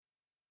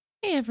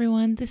Hey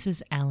everyone, this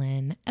is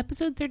Ellen.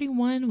 Episode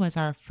 31 was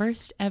our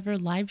first ever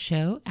live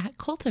show at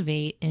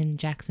Cultivate in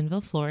Jacksonville,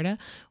 Florida,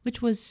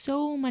 which was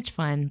so much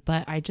fun,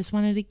 but I just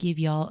wanted to give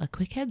y'all a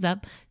quick heads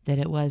up that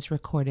it was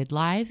recorded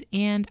live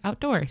and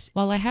outdoors.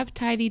 While I have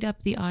tidied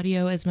up the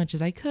audio as much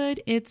as I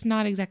could, it's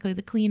not exactly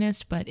the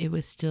cleanest, but it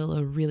was still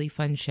a really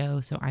fun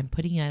show, so I'm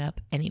putting it up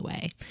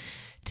anyway.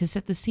 To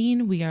set the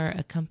scene, we are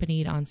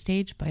accompanied on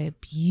stage by a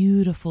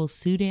beautiful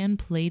Sudan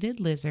plated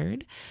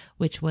lizard,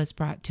 which was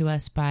brought to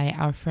us by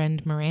our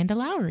friend Miranda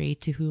Lowry,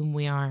 to whom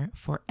we are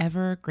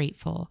forever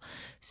grateful.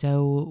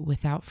 So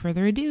without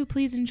further ado,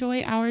 please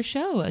enjoy our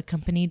show,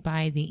 accompanied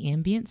by the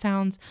ambient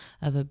sounds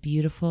of a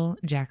beautiful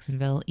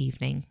Jacksonville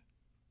evening.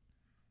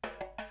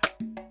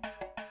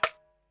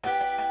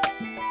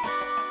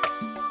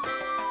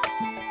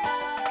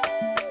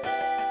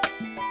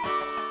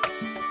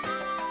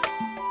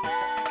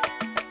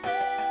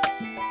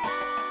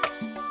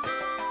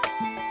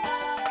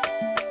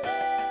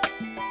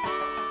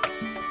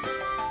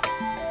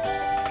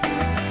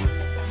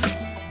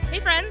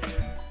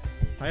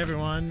 Hi,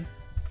 everyone.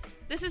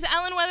 This is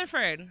Ellen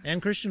Weatherford.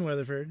 And Christian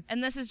Weatherford.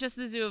 And this is Just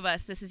the Zoo of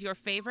Us. This is your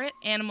favorite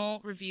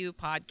animal review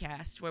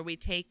podcast, where we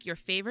take your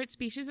favorite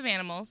species of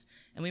animals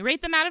and we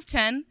rate them out of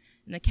 10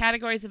 in the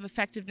categories of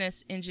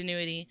effectiveness,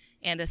 ingenuity,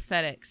 and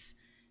aesthetics.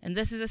 And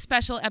this is a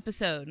special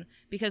episode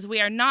because we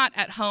are not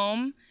at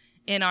home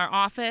in our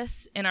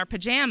office in our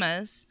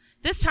pajamas.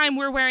 This time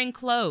we're wearing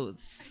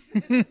clothes.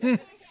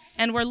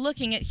 And we're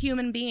looking at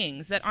human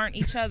beings that aren't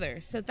each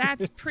other. So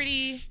that's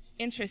pretty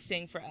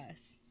interesting for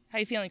us. How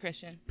you feeling,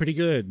 Christian? Pretty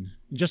good.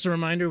 Just a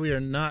reminder, we are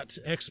not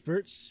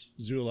experts,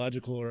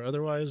 zoological or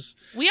otherwise.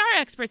 We are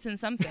experts in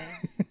some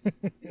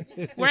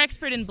things. We're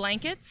expert in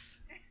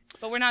blankets,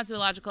 but we're not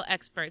zoological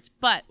experts.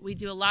 But we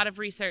do a lot of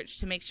research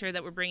to make sure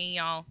that we're bringing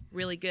y'all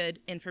really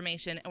good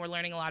information, and we're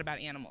learning a lot about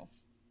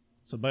animals.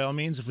 So by all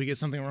means, if we get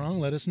something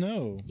wrong, let us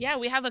know. Yeah,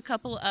 we have a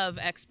couple of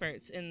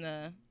experts in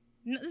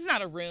this is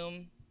not a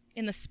room,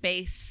 in the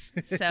space.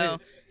 So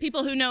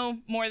people who know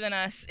more than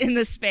us in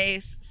the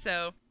space,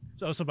 so...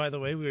 Also, by the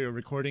way, we are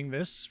recording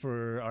this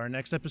for our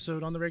next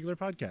episode on the regular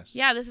podcast.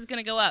 Yeah, this is going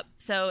to go up.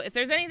 So if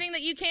there's anything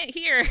that you can't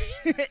hear,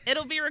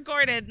 it'll be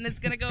recorded and it's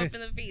going to go up in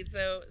the feed.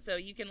 So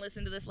you can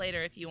listen to this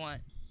later if you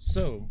want.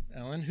 So,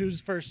 Ellen, who's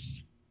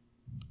first?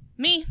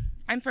 Me.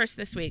 I'm first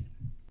this week.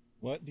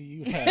 What do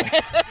you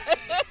have?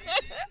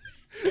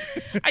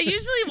 I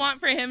usually want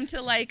for him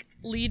to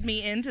lead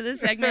me into this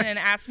segment and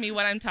ask me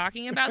what I'm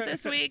talking about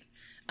this week.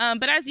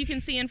 But as you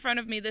can see in front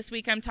of me this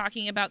week, I'm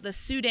talking about the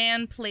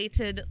Sudan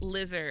plated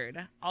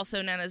lizard,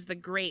 also known as the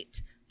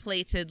great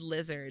plated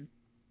lizard.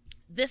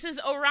 This is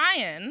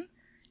Orion.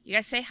 You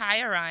guys say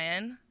hi,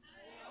 Orion.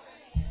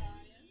 Hi, Orion.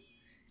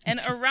 And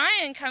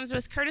Orion comes to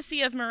us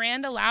courtesy of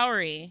Miranda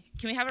Lowry.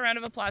 Can we have a round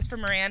of applause for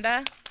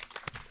Miranda?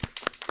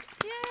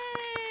 Yay!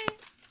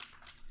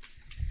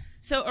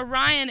 So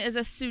Orion is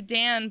a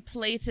Sudan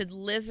plated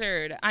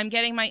lizard. I'm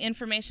getting my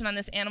information on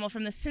this animal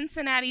from the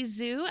Cincinnati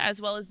Zoo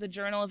as well as the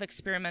Journal of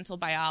Experimental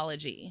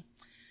Biology.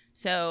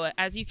 So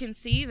as you can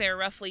see, they're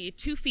roughly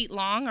 2 feet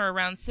long or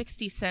around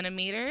 60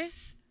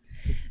 centimeters.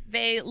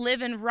 They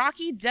live in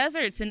rocky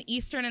deserts in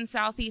eastern and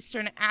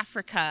southeastern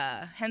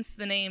Africa, hence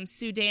the name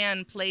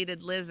Sudan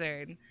plated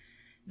lizard.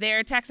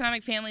 Their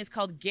taxonomic family is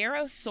called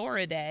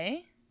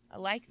Gyrosauridae. I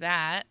like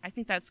that. I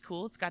think that's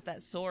cool. It's got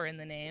that "saur" in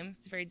the name.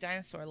 It's very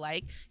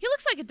dinosaur-like. He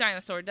looks like a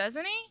dinosaur,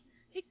 doesn't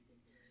he?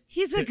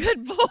 He's a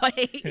good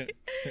boy.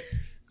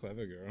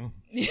 Clever girl.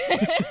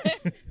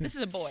 This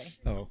is a boy.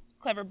 Oh.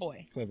 Clever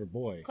boy. Clever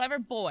boy. Clever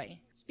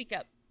boy. Speak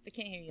up. They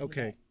can't hear you.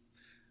 Okay.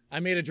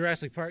 I made a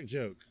Jurassic Park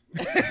joke.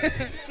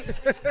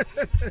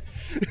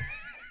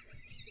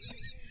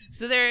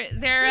 So they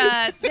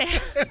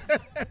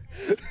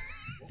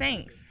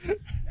thanks.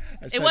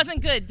 It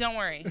wasn't good. Don't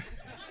worry.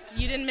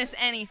 You didn't miss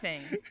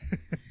anything.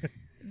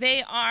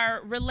 They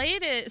are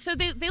related. So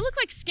they look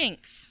like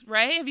skinks,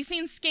 right? Have you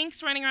seen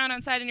skinks running around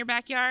outside in your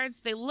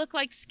backyards? They look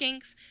like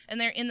skinks,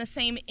 and they're in the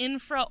same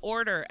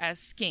infraorder as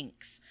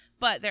skinks.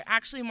 But they're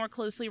actually more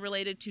closely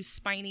related to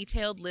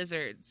spiny-tailed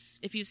lizards.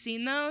 If you've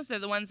seen those, they're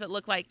the ones that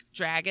look like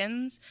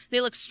dragons.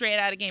 They look straight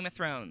out of Game of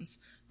Thrones.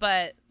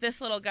 But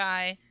this little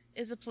guy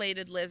is a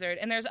plated lizard.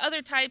 And there's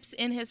other types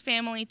in his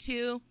family,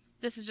 too.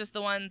 This is just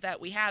the one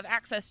that we have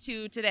access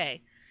to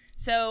today.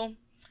 So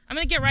I'm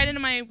going to get right into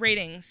my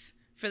ratings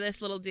for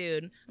this little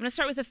dude. I'm going to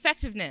start with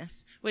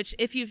effectiveness, which,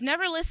 if you've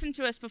never listened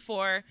to us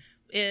before,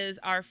 is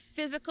our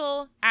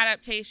physical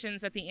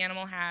adaptations that the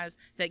animal has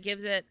that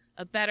gives it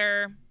a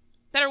better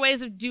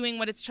ways of doing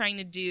what it's trying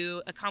to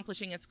do,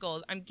 accomplishing its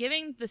goals. I'm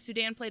giving the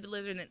Sudan plated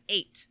lizard an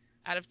 8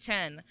 out of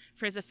 10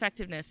 for his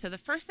effectiveness. So the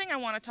first thing I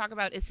want to talk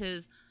about is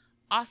his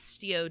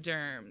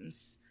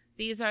osteoderms.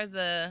 These are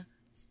the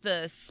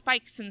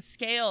spikes and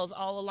scales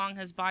all along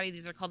his body.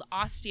 These are called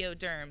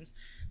osteoderms.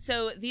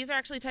 So these are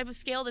actually a type of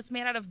scale that's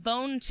made out of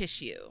bone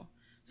tissue.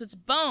 So it's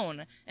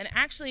bone. And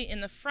actually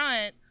in the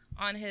front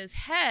on his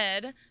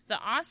head, the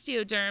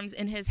osteoderms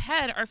in his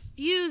head are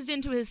fused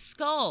into his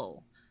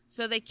skull.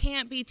 so they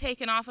can't be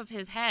taken off of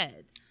his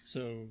head.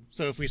 So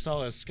if we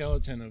saw a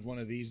skeleton of one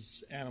of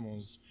these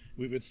animals,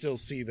 we would still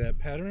see that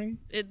pattern?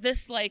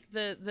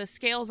 The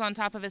scales on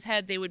top of his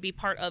head, they would be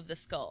part of the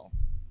skull.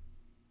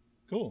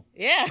 Cool.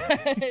 Yeah.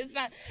 It's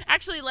not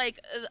actually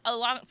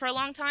for a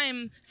long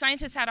time,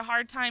 scientists had a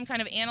hard time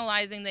kind of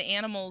analyzing the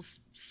animal's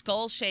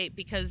skull shape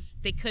because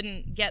they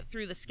couldn't get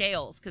through the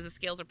scales because the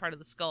scales are part of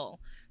the skull.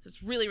 So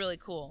it's really, really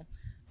cool.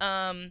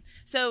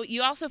 So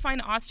you also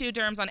find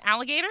osteoderms on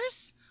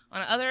alligators,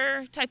 on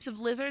other types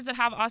of lizards that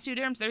have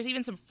osteoderms. There's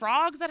even some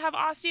frogs that have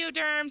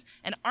osteoderms,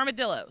 and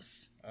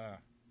armadillos.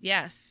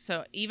 Yes,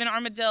 so even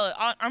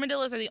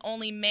armadillos are the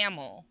only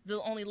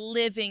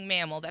living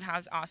mammal that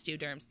has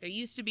osteoderms. There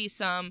used to be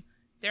some.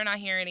 They're not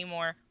here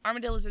anymore.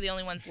 Armadillos are the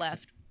only ones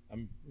left.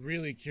 I'm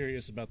really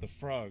curious about the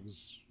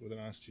frogs with an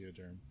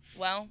osteoderm.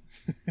 Well,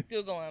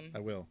 Google them. I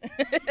will.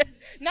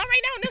 Not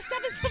right now. No,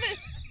 stop it.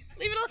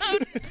 Leave it alone.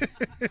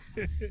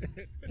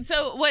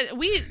 So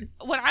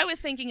what I was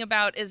thinking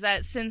about is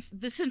that since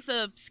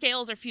the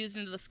scales are fused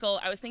into the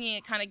skull, I was thinking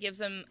it kind of gives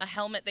them a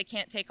helmet they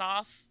can't take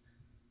off.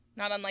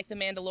 Not unlike the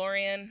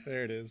Mandalorian.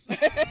 There it is.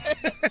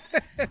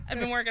 I've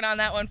been working on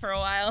that one for a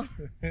while.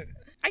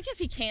 I guess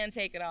he can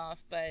take it off,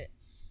 but...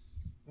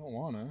 Don't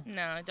want to.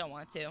 No, I don't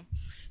want to.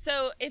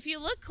 So if you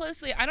look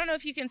closely, I don't know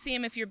if you can see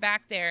him if you're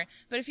back there,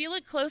 but if you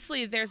look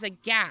closely, there's a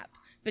gap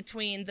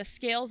between the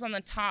scales on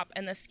the top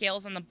and the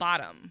scales on the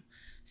bottom.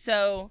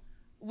 So...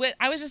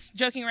 I was just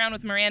joking around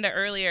with Miranda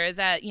earlier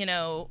that,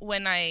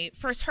 when I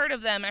first heard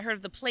of them, I heard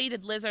of the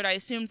plated lizard. I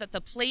assumed that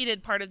the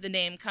plated part of the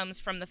name comes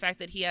from the fact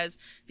that he has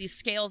these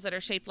scales that are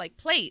shaped like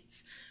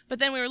plates. But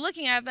then we were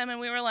looking at them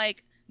and we were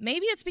like,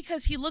 maybe it's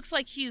because he looks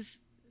like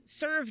he's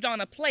served on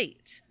a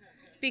plate.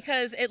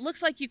 Because it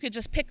looks like you could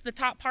just pick the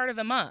top part of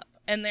him up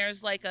and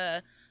there's like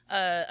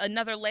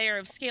another layer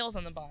of scales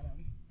on the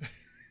bottom.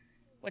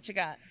 What you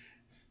got?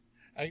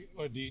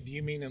 Do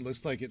you mean it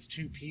looks like it's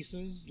two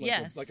pieces?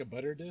 Yes. Like a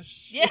butter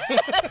dish? Yeah.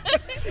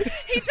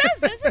 He does,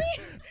 doesn't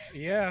he?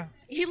 Yeah.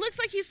 He looks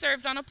like he's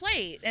served on a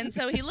plate, and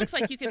so he looks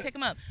like you could pick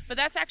him up. But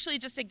that's actually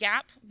just a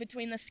gap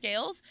between the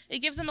scales. It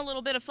gives him a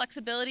little bit of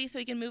flexibility so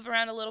he can move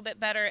around a little bit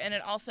better, and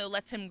it also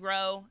lets him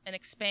grow and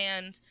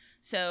expand.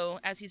 So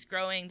as he's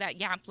growing, that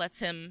gap lets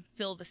him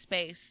fill the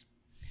space.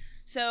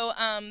 So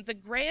the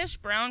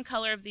grayish-brown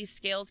color of these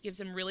scales gives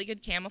him really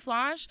good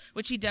camouflage,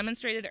 which he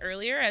demonstrated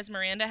earlier as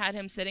Miranda had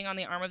him sitting on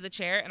the arm of the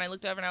chair. And I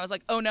looked over and I was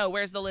like, oh, no,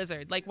 where's the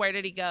lizard? Like, where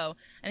did he go?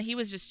 And he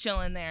was just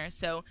chilling there.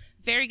 So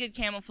very good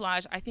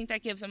camouflage. I think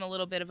that gives him a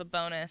little bit of a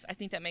bonus. I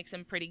think that makes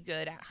him pretty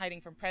good at hiding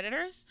from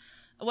predators.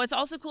 What's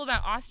also cool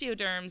about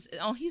osteoderms,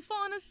 he's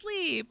falling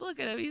asleep. Look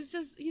at him.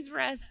 He's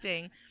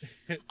resting.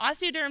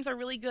 Osteoderms are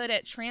really good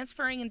at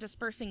transferring and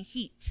dispersing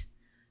heat.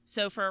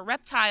 So for a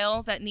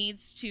reptile that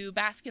needs to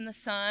bask in the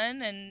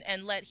sun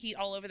and let heat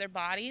all over their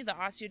body, the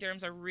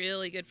osteoderms are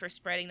really good for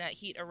spreading that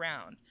heat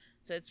around.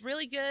 So it's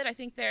really good. I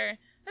think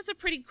that's a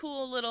pretty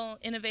cool little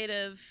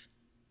innovative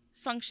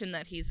function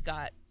that he's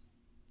got.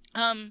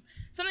 Something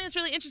that's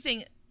really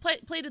interesting,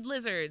 plated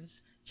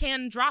lizards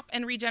can drop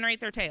and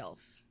regenerate their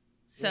tails.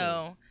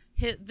 So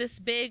this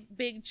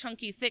big,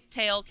 chunky, thick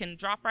tail can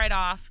drop right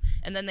off,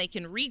 and then they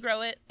can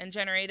regrow it and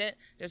generate it.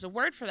 There's a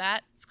word for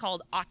that. It's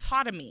called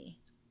autotomy.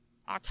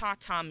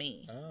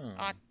 Autotomy.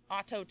 Oh.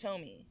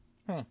 Autotomy.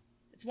 Huh.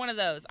 It's one of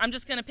those. I'm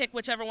just going to pick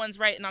whichever one's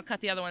right, and I'll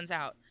cut the other ones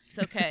out. It's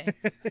okay.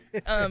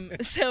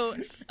 So,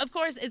 of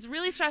course, it's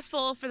really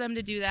stressful for them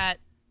to do that.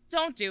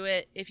 Don't do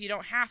it if you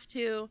don't have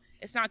to.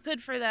 It's not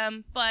good for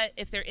them, but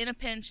if they're in a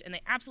pinch and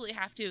they absolutely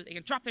have to, they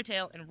can drop their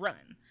tail and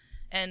run.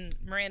 And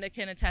Miranda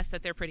can attest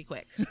that they're pretty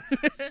quick.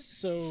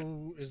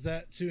 So, is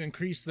that to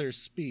increase their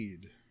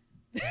speed?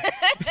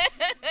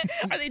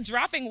 Are they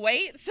dropping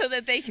weight so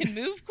that they can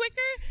move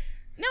quicker?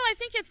 No, I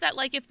think it's that,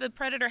 like, if the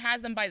predator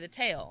has them by the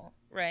tail,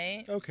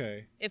 right?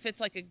 Okay. If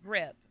it's like a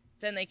grip,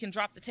 then they can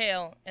drop the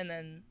tail and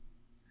then...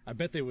 I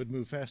bet they would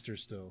move faster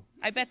still.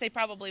 I bet they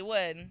probably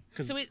would.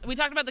 So we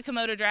talked about the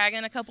Komodo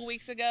dragon a couple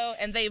weeks ago,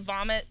 and they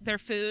vomit their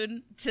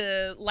food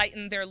to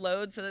lighten their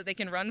load so that they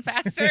can run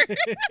faster. So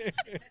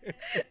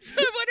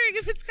I'm wondering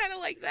if it's kind of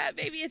like that.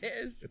 Maybe it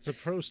is. It's a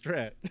pro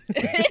strat.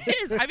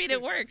 It is. I mean,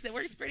 it works. It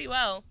works pretty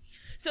well.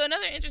 So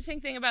another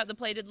interesting thing about the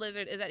plated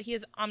lizard is that he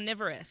is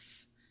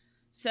omnivorous.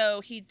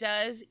 So he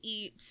does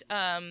eat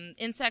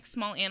insects,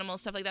 small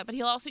animals, stuff like that, but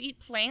he'll also eat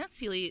plants.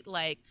 He'll eat,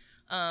 like,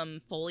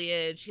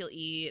 foliage. He'll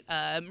eat,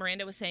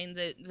 Miranda was saying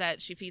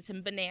that she feeds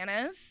him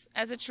bananas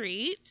as a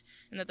treat,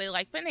 and that they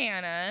like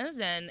bananas,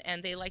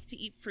 and they like to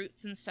eat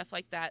fruits and stuff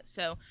like that.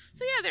 So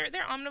yeah,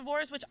 they're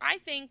omnivores, which I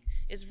think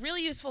is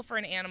really useful for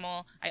an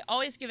animal. I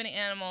always give an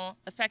animal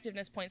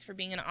effectiveness points for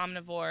being an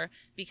omnivore,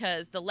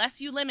 because the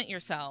less you limit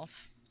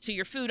yourself to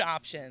your food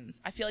options,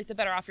 I feel like the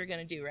better off you're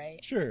going to do,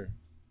 right? Sure.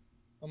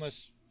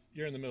 Unless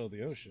you're in the middle of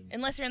the ocean.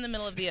 Unless you're in the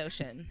middle of the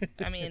ocean.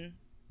 I mean,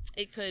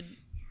 it could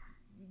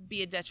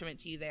be a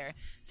detriment to you there.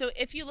 So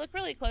if you look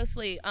really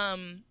closely,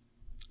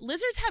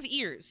 lizards have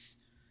ears.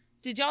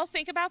 Did y'all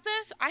think about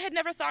this? I had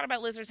never thought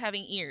about lizards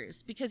having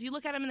ears because you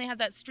look at them and they have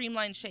that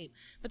streamlined shape.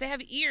 But they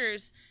have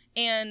ears,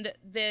 and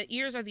the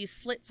ears are these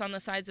slits on the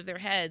sides of their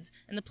heads.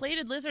 And the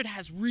plated lizard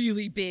has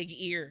really big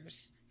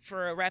ears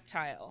for a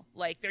reptile.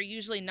 Like, they're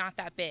usually not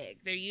that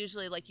big. They're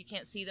usually, like, you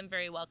can't see them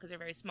very well because they're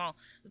very small.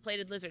 The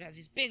plated lizard has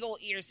these big old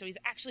ears, so he's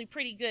actually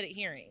pretty good at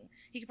hearing.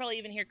 He could probably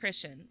even hear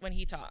Christian when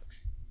he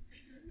talks.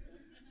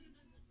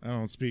 I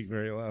don't speak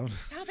very loud.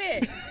 Stop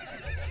it.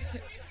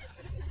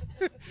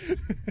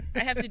 I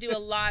have to do a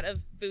lot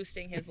of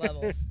boosting his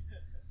levels.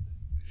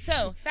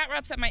 So that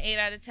wraps up my 8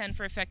 out of 10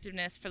 for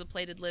effectiveness for the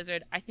plated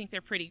lizard. I think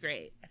they're pretty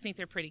great. I think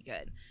they're pretty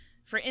good.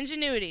 For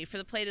ingenuity for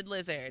the plated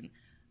lizard,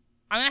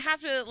 I'm going to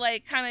have to,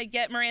 like, kind of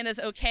get Miranda's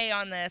okay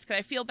on this because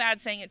I feel bad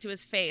saying it to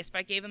his face, but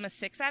I gave him a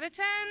 6 out of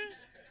 10.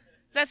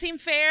 Does that seem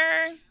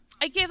fair?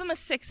 I gave him a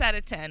 6 out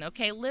of 10,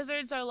 okay?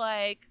 Lizards are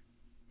like,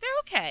 they're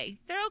okay.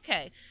 They're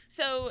okay.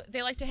 So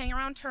they like to hang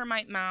around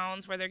termite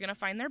mounds where they're going to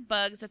find their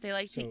bugs that they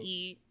like to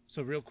eat.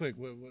 So real quick,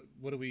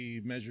 what do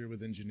we measure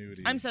with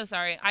ingenuity? I'm so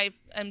sorry. I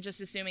am just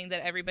assuming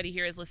that everybody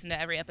here has listened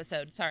to every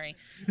episode. Sorry.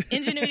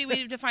 Ingenuity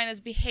we define as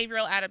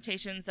behavioral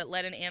adaptations that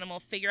let an animal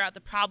figure out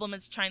the problem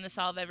it's trying to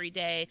solve every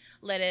day.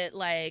 Let it,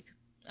 like,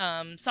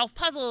 solve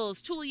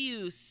puzzles, tool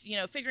use,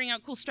 figuring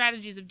out cool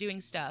strategies of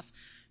doing stuff.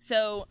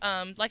 So,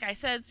 like I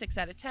said, 6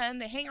 out of 10.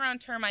 They hang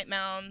around termite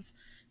mounds.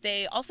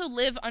 They also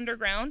live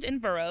underground in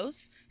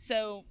burrows.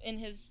 So in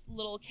his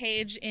little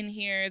cage in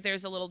here,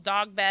 there's a little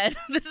dog bed.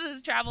 This is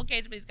his travel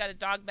cage, but he's got a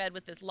dog bed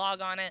with this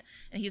log on it,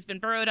 and he's been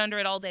burrowed under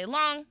it all day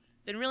long.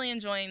 Been really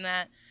enjoying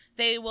that.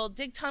 They will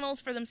dig tunnels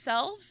for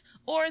themselves,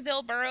 or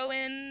they'll burrow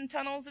in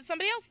tunnels that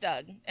somebody else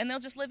dug, and they'll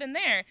just live in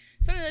there.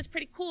 Something that's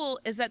pretty cool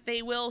is that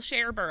they will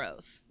share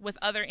burrows with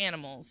other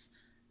animals.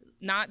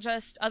 Not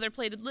just other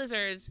plated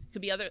lizards.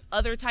 Could be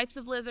other types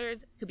of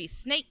lizards. Could be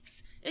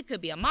snakes. It could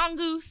be a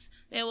mongoose.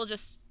 They will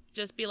just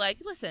be like,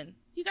 listen,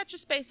 you got your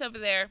space over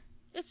there.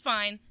 It's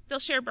fine. They'll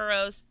share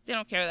burrows. They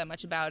don't care that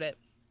much about it.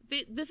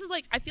 This is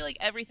like, I feel like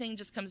everything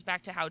just comes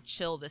back to how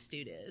chill this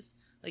dude is.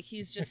 Like,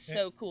 he's just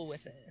so cool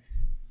with it.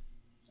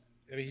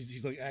 I mean,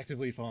 he's like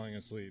actively falling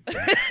asleep.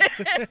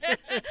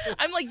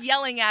 I'm like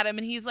yelling at him,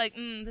 and he's like,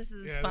 this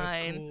is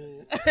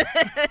fine.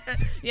 That's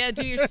cool. Yeah,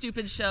 do your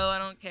stupid show. I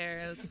don't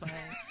care. It's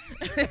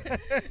fine.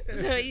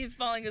 So he's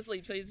falling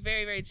asleep. So he's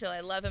very, very chill.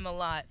 I love him a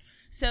lot.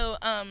 So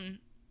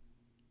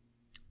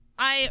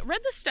I read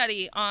the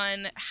study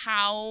on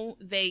how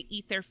they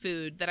eat their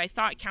food that I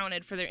thought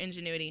counted for their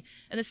ingenuity.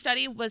 And the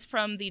study was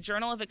from the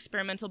Journal of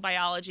Experimental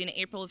Biology in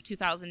April of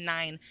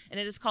 2009. And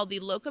it is called the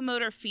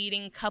locomotor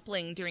feeding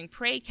coupling during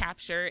prey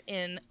capture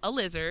in a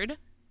lizard,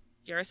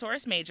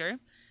 Gyrosaurus major,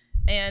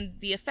 and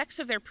the effects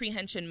of their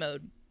prehension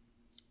mode.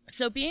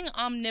 So being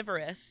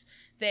omnivorous,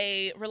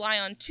 they rely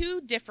on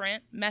 2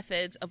 different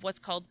methods of what's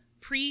called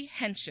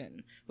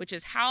prehension, which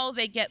is how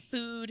they get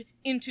food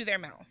into their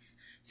mouth.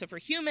 So for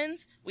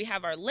humans, we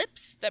have our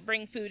lips that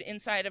bring food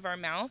inside of our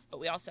mouth, but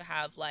we also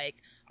have, like,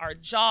 our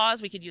jaws.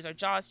 We could use our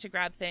jaws to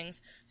grab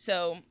things.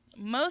 So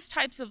most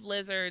types of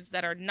lizards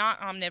that are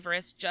not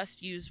omnivorous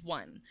just use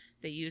one.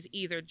 They use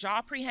either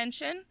jaw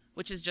prehension,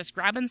 which is just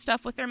grabbing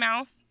stuff with their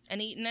mouth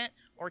and eating it,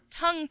 or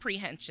tongue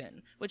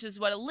prehension, which is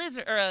what a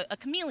lizard or a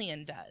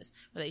chameleon does,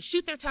 where they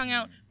shoot their tongue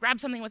out,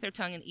 grab something with their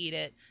tongue, and eat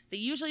it. They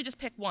usually just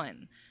pick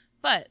one.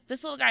 But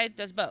this little guy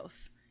does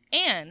both.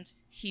 And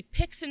he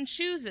picks and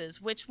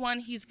chooses which one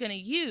he's going to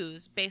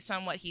use based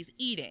on what he's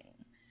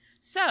eating.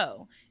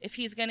 So if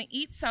he's going to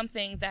eat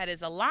something that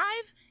is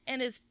alive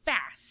and is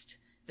fast,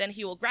 then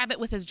he will grab it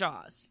with his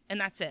jaws, and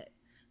that's it.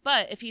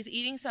 But if he's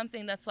eating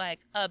something that's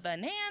like a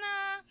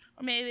banana,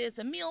 or maybe it's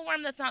a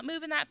mealworm that's not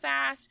moving that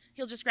fast,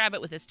 he'll just grab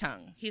it with his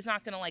tongue. He's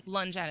not going to, like,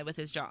 lunge at it with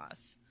his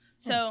jaws.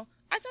 So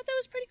I thought that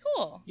was pretty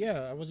cool.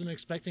 Yeah, I wasn't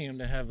expecting him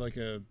to have, like,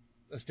 a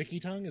sticky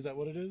tongue. Is that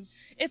what it is?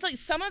 It's like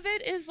some of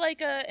it is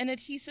like an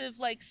adhesive,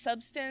 like,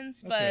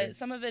 substance, but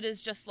some of it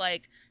is just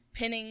like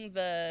pinning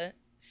the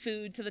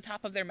food to the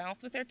top of their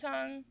mouth with their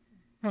tongue.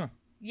 Huh.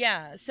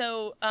 Yeah.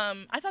 So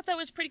I thought that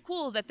was pretty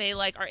cool that they,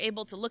 like, are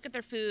able to look at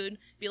their food,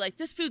 be like,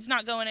 this food's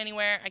not going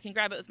anywhere, I can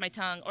grab it with my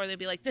tongue. Or they'd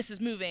be like, this is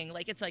moving,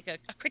 like it's like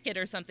a cricket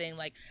or something,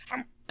 like,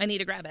 I need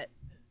to grab it.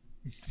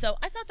 So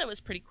I thought that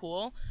was pretty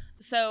cool.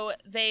 So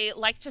they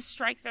like to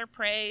strike their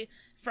prey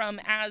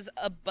from as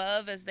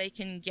above as they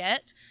can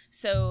get.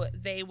 So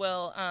they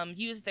will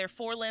use their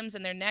forelimbs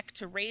and their neck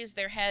to raise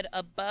their head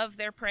above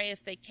their prey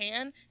if they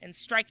can and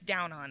strike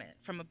down on it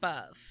from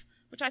above,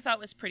 which I thought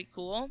was pretty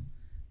cool.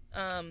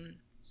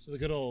 So the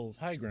good old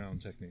high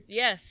ground technique.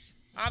 Yes,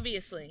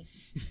 obviously.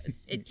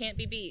 It can't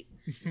be beat.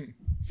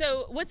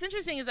 So what's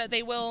interesting is that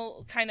they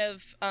will kind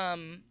of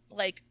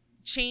like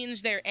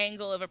change their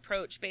angle of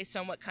approach based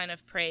on what kind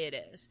of prey it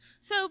is.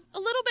 So a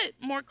little bit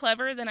more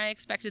clever than I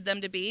expected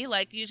them to be.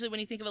 Like, usually when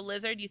you think of a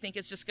lizard, you think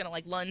it's just going to,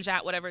 like, lunge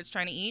at whatever it's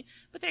trying to eat,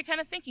 but they're kind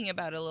of thinking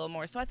about it a little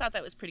more. So I thought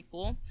that was pretty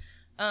cool.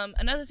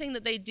 Another thing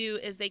that they do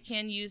is they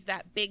can use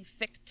that big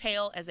thick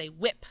tail as a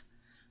whip,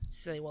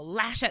 So they will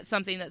lash at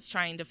something that's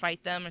trying to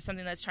fight them or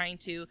something that's trying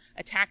to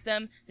attack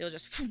them. They'll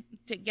just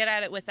to get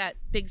at it with that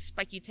big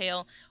spiky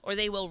tail, or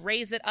they will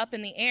raise it up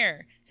in the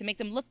air to make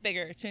them look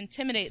bigger, to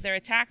intimidate their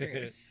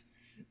attackers.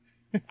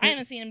 I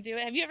haven't seen him do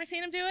it. Have you ever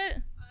seen him do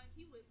it?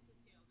 He whips his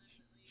tail,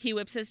 definitely. He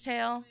whips his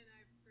tail? When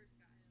I first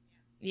got him,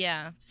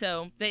 Yeah.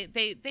 So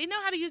they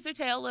know how to use their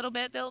tail a little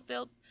bit.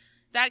 They'll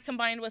that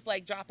combined with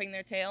like dropping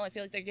their tail, I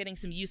feel like they're getting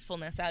some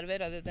usefulness out of it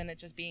other than it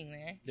just being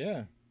there.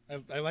 Yeah.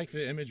 I like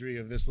the imagery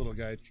of this little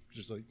guy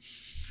just like,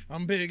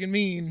 I'm big and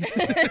mean.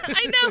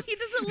 I know, he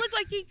doesn't look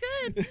like he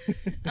could.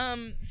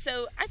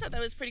 So I thought that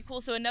was pretty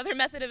cool. So another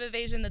method of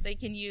evasion that they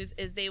can use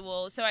is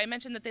so I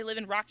mentioned that they live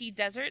in rocky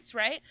deserts,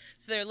 right?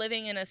 So they're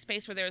living in a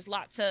space where there's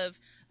lots of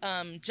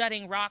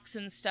jutting rocks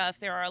and stuff.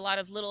 There are a lot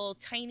of little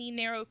tiny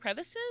narrow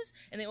crevices,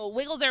 and they will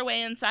wiggle their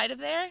way inside of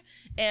there.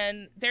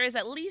 And there is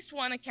at least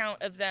one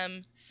account of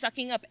them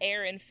sucking up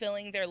air and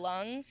filling their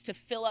lungs to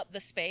fill up the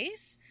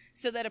space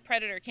so that a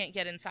predator can't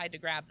get inside to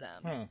grab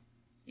them. Huh.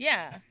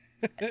 Yeah.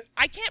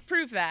 I can't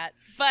prove that,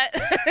 but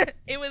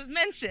it was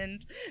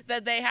mentioned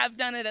that they have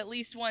done it at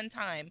least one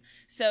time.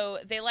 So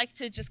they like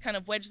to just kind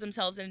of wedge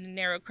themselves into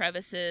narrow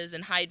crevices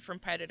and hide from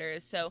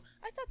predators. So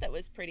I thought that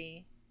was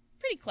pretty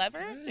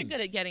clever. They're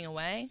good at getting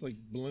away. It's like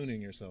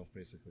ballooning yourself,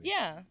 basically.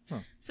 Yeah. Huh.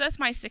 So that's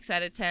my 6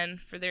 out of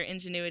 10 for their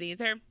ingenuity.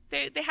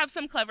 They have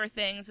some clever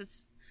things.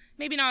 It's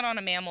maybe not on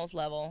a mammal's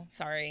level.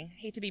 Sorry.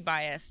 Hate to be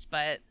biased,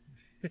 but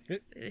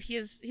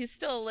he's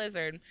still a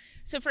lizard.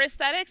 So for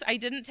aesthetics, I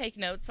didn't take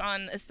notes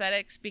on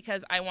aesthetics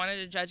because I wanted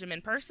to judge him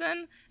in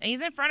person, and he's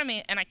in front of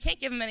me, and I can't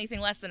give him anything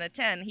less than a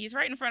 10. He's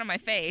right in front of my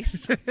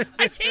face.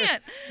 I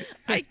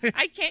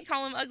can't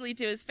call him ugly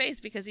to his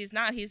face because he's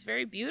not. He's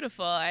very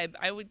beautiful.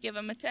 I would give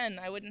him a 10.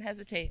 I wouldn't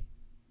hesitate.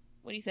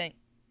 What do you think?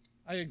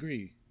 I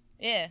agree.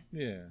 Yeah.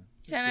 Yeah.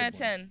 10 out of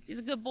 10. He's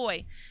a good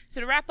boy.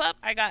 So to wrap up,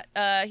 I got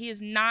he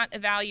is not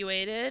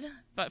evaluated,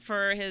 but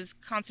for his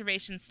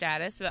conservation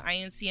status, so the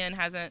IUCN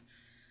hasn't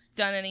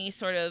done any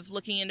sort of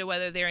looking into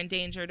whether they're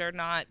endangered or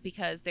not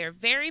because they're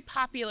very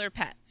popular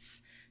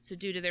pets. So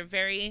due to their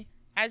very,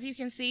 as you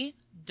can see,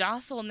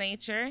 docile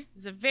nature,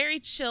 is a very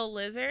chill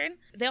lizard.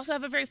 They also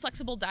have a very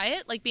flexible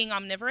diet, like being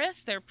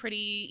omnivorous. They're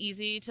pretty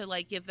easy to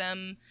like give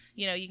them,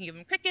 you can give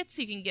them crickets,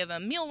 you can give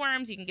them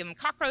mealworms, you can give them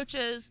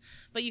cockroaches,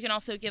 but you can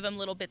also give them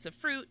little bits of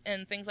fruit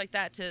and things like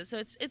that too. So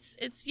it's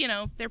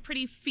they're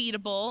pretty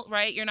feedable,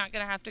 right? You're not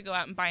going to have to go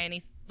out and buy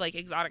any like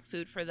exotic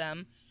food for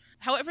them.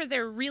 However,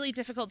 they're really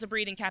difficult to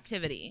breed in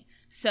captivity.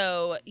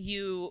 So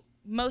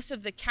most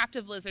of the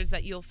captive lizards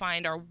that you'll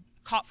find are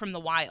caught from the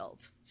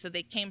wild. So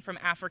they came from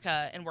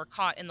Africa and were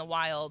caught in the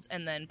wild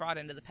and then brought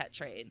into the pet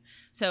trade.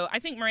 So I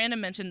think Miranda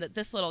mentioned that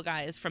this little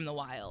guy is from the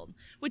wild,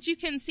 which you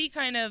can see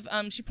kind of,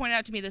 she pointed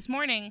out to me this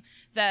morning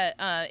that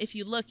if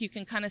you look, you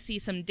can kind of see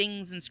some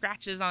dings and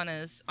scratches on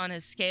his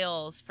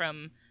scales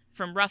from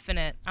roughing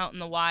it out in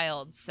the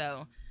wild.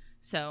 So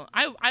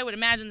I would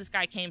imagine this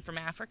guy came from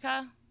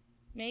Africa,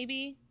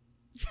 maybe.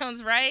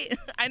 Sounds right.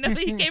 I know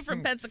he came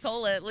from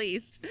Pensacola at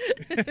least.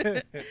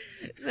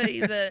 So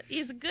he's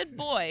a good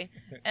boy.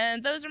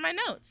 And those are my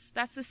notes.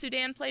 That's the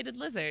Sudan plated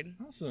lizard.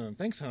 Awesome.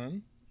 Thanks,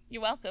 hon.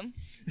 You're welcome.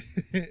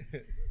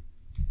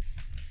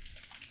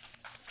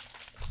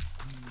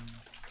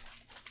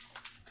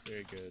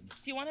 Very good.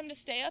 Do you want him to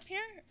stay up here?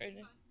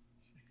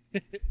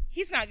 Or...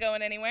 He's not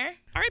going anywhere.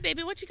 All right,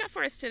 baby, what you got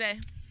for us today?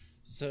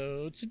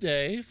 So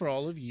today, for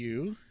all of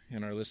you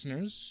and our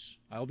listeners,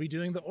 I'll be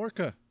doing the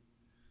Orca.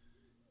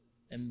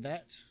 And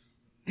that,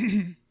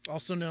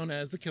 also known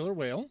as the killer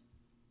whale,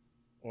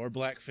 or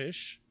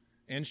blackfish,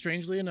 and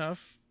strangely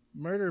enough,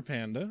 murder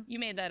panda. You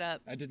made that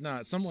up. I did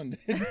not. Someone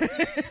did.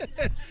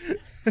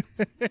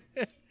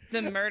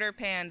 The murder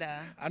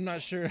panda. I'm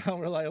not sure how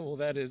reliable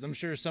that is. I'm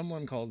sure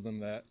someone calls them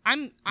that.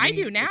 I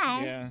do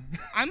now. Yeah.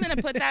 I'm going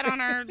to put that on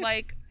our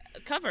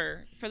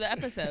cover for the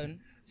episode.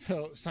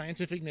 So,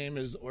 scientific name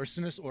is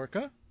Orcinus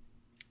orca.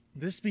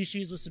 This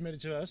species was submitted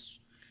to us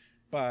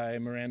by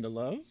Miranda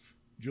Love,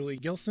 Julie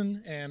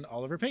Gilson, and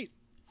Oliver Pate.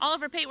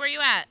 Oliver Pate, where you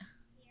at?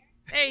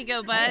 Here. There you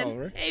go, bud. Hi,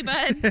 Oliver. Hey,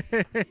 bud.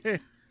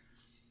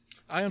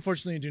 I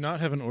unfortunately do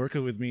not have an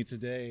orca with me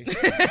today.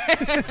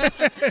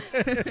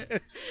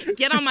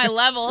 Get on my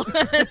level.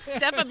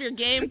 Step up your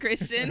game,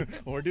 Christian.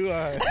 Or do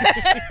I?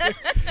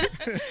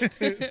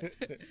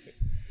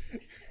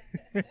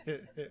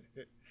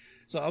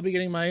 So I'll be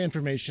getting my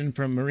information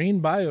from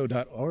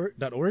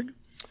marinebio.org,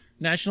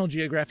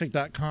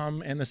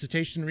 nationalgeographic.com, and the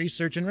Cetacean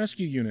Research and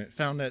Rescue Unit,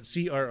 found at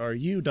crru.org.uk.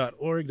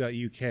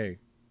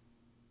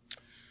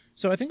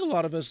 So I think a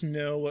lot of us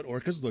know what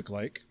orcas look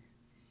like.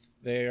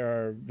 They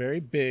are very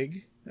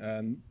big,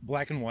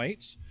 black and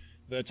white.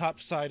 The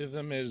top side of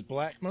them is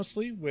black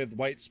mostly, with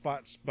white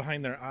spots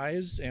behind their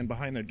eyes and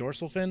behind their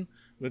dorsal fin,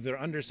 with their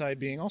underside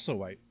being also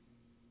white.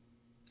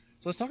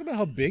 So let's talk about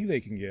how big they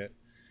can get.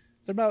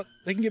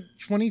 They can get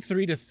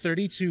 23 to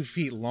 32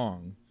 feet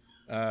long,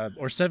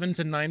 or 7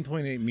 to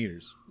 9.8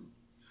 meters.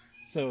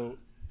 So,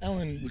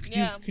 Ellen,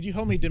 could you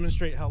help me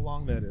demonstrate how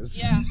long that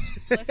is? Yeah.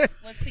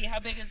 Let's see.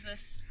 How big is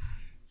this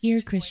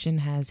Here, Christian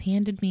has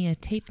handed me a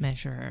tape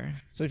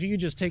measurer. So if you could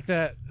just take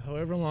that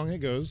however long it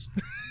goes.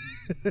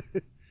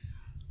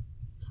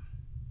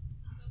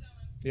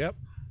 Yep.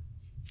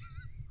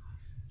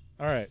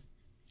 All right.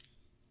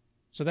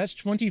 So that's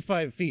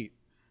 25 feet.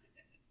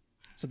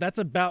 So that's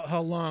about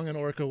how long an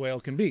orca whale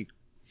can be.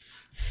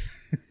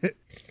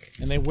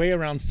 And they weigh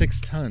around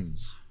 6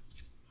 tons.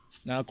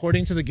 Now,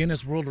 according to the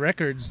Guinness World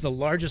Records, the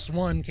largest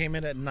one came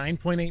in at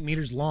 9.8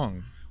 meters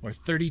long, or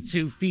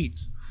 32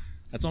 feet.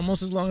 That's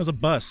almost as long as a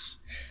bus.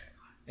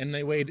 And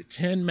they weighed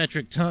 10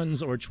 metric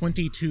tons, or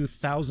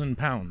 22,000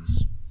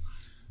 pounds.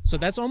 So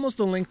that's almost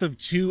the length of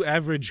 2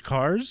 average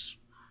cars,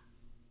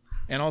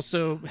 and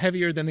also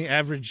heavier than the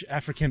average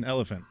African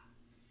elephant.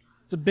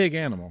 It's a big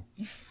animal.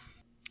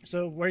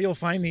 So where you'll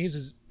find these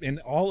is in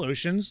all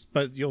oceans,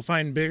 but you'll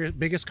find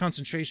biggest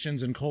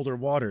concentrations in colder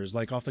waters,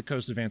 like off the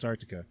coast of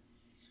Antarctica.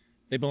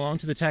 They belong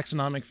to the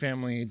taxonomic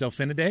family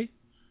Delphinidae,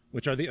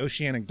 which are the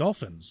oceanic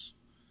dolphins.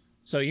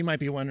 So you might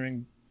be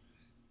wondering,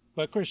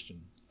 but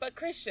Christian.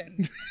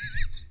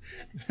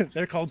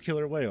 They're called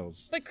killer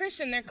whales. But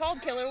Christian, they're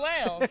called killer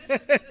whales.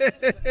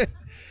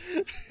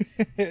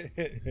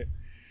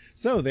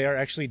 So they are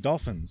actually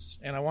dolphins.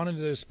 And I wanted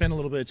to spend a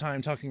little bit of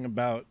time talking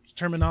about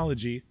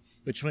terminology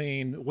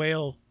between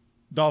whale,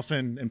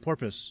 dolphin, and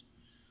porpoise.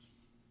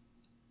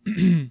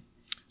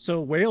 So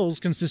whales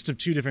consist of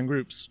 2 different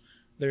groups.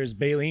 There's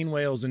baleen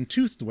whales and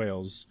toothed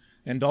whales,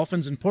 and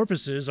dolphins and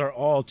porpoises are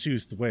all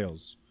toothed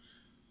whales.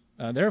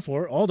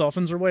 Therefore, all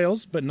dolphins are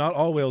whales, but not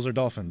all whales are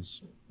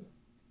dolphins.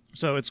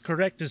 So it's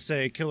correct to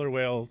say killer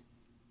whale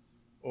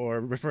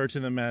or refer to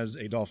them as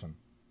a dolphin.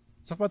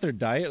 Let's talk about their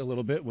diet a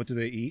little bit. What do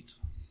they eat?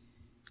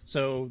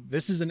 So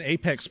this is an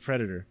apex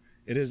predator.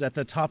 It is at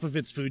the top of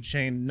its food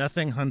chain.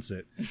 Nothing hunts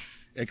it,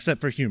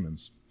 except for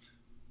humans.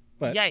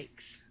 But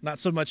Yikes. not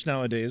so much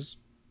nowadays,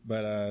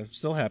 but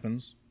still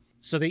happens.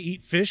 So they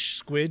eat fish,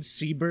 squids,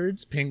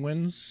 seabirds,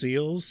 penguins,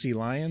 seals, sea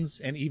lions,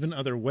 and even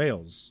other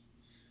whales.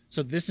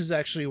 So this is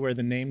actually where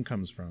the name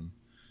comes from.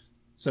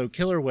 So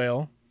killer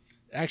whale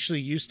actually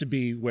used to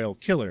be whale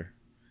killer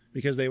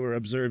because they were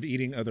observed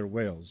eating other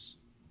whales.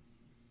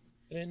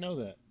 I didn't know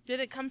that. Did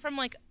it come from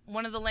like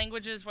one of the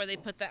languages where they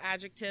put the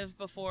adjective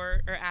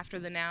before or after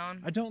the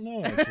noun? I don't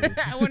know, actually.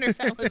 I wonder if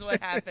that was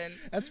what happened.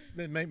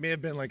 It may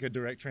have been like a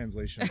direct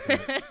translation.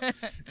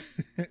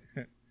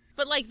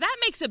 But like that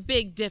makes a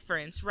big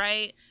difference,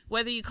 right?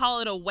 Whether you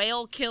call it a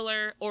whale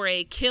killer or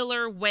a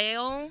killer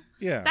whale.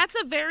 Yeah. That's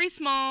a very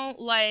small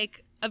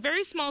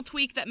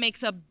tweak that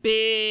makes a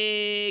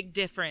big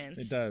difference.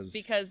 It does.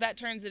 Because that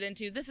turns it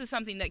into, this is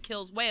something that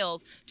kills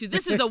whales, to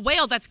this is a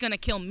whale that's going to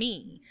kill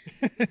me.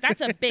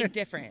 That's a big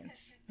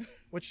difference.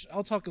 Which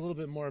I'll talk a little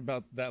bit more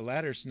about that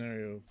latter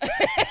scenario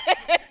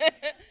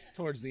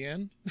towards the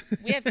end.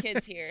 We have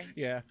kids here.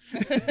 Yeah.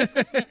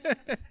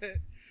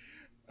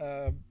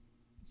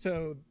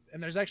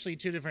 And there's actually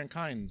 2 different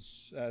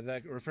kinds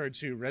that refer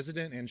to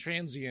resident and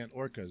transient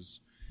orcas,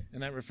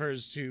 and that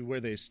refers to where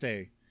they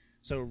stay.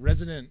 So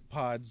resident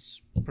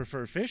pods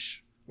prefer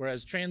fish,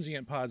 whereas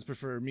transient pods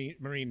prefer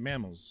marine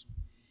mammals.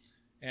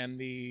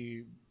 And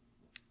a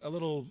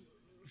little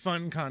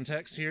fun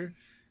context here,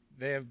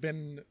 they have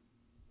been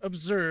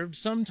observed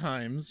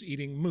sometimes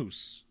eating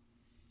moose.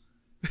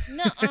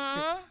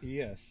 Nuh-uh.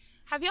 Yes.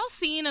 Have y'all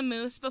seen a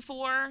moose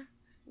before?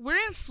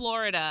 We're in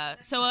Florida,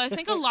 so I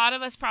think a lot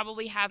of us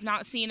probably have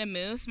not seen a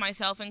moose,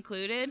 myself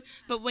included.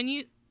 But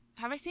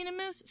have I seen a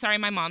moose? Sorry,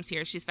 my mom's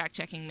here. She's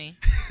fact-checking me.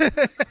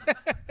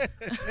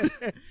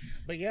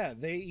 But yeah,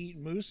 they eat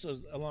moose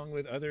along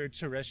with other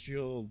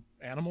terrestrial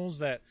animals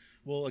that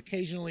will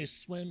occasionally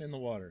swim in the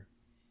water.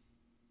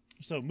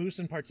 So moose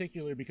in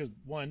particular, because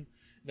one,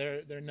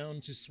 they're known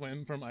to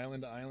swim from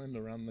island to island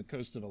around the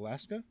coast of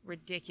Alaska.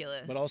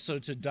 Ridiculous. But also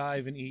to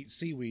dive and eat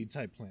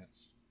seaweed-type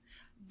plants.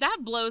 That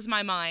blows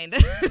my mind.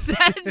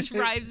 That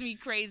drives me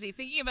crazy.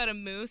 Thinking about a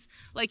moose,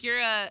 like you're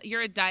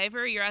a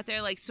diver, you're out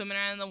there like swimming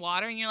around in the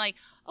water, and you're like,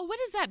 oh, what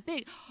is that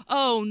big?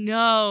 Oh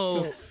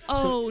no!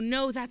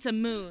 No, that's a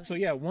moose. So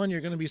yeah, 1,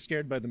 you're going to be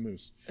scared by the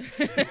moose,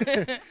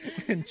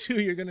 and 2,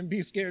 you're going to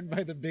be scared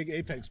by the big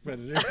apex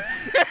predator.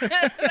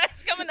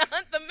 That's coming to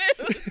hunt the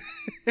moose.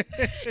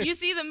 You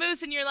see the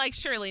moose, and you're like,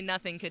 surely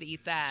nothing could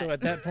eat that. So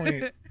at that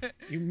point,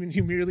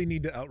 you merely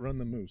need to outrun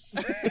the moose.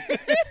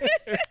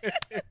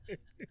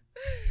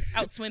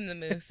 Outswim the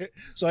moose.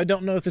 So I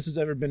don't know if this has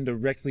ever been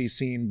directly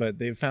seen, but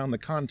they've found the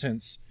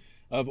contents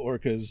of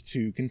orcas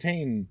to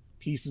contain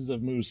pieces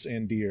of moose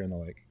and deer and the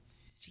like.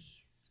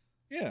 Jeez.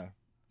 Yeah.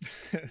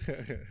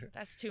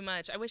 That's too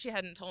much. I wish you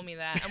hadn't told me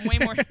that.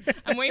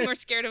 I'm way more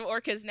scared of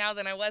orcas now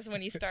than I was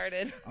when you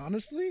started.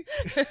 Honestly,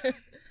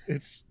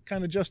 it's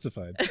kind of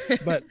justified.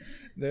 But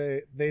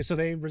they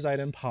reside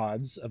in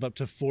pods of up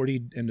to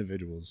 40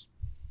 individuals.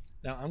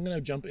 Now I'm going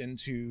to jump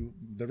into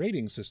the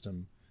rating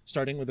system.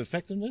 Starting with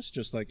effectiveness,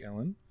 just like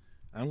Ellen,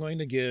 I'm going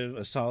to give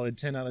a solid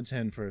 10 out of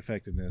 10 for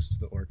effectiveness to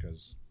the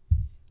orcas.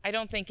 I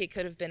don't think it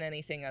could have been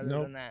anything other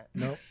than that.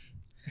 Nope.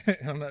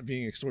 I'm not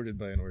being extorted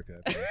by an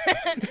orca.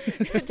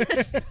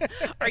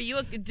 Are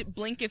you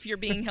blink if you're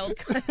being held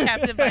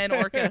captive by an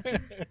orca?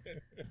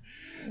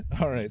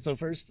 All right. So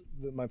first,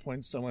 my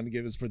points I want to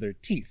give is for their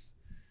teeth.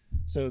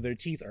 So their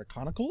teeth are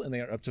conical and they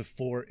are up to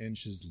 4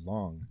 inches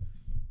long.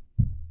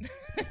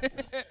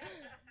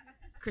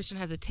 Christian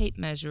has a tape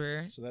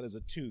measurer. So that is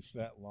a tooth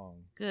that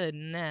long.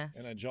 Goodness.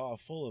 And a jaw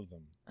full of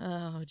them.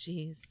 Oh,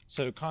 jeez.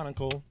 So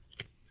conical,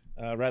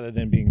 rather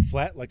than being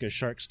flat like a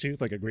shark's tooth,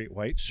 like a great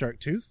white shark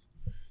tooth.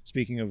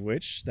 Speaking of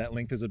which, that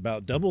length is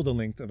about double the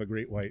length of a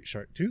great white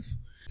shark tooth.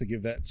 To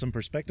give that some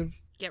perspective.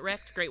 Get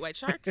wrecked, great white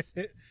sharks.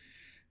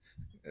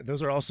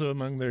 Those are also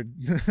among their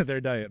their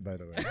diet, by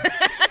the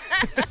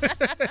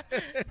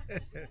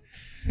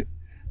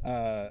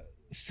way.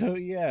 So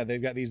yeah,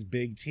 they've got these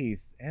big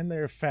teeth, and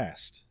they're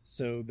fast.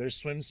 So their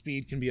swim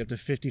speed can be up to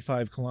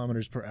 55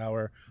 kilometers per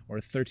hour or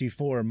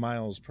 34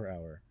 miles per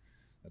hour.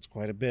 That's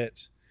quite a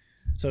bit.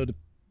 So to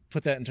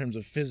put that in terms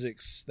of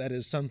physics, that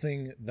is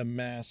something the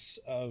mass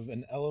of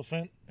an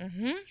elephant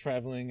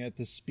traveling at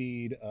the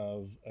speed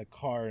of a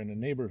car in a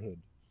neighborhood.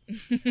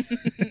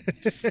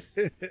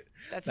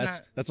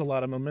 That's a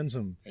lot of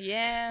momentum.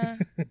 Yeah.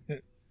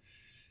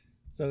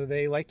 So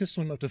they like to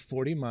swim up to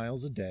 40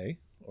 miles a day,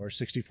 or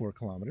 64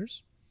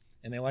 kilometers,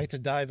 and they like to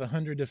dive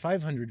 100 to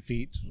 500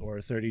 feet,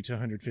 or 30 to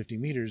 150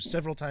 meters,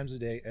 several times a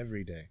day,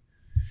 every day.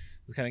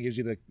 It kind of gives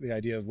you the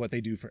idea of what they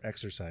do for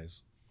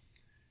exercise.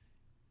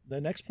 The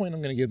next point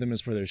I'm going to give them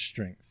is for their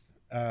strength.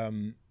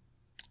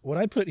 What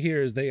I put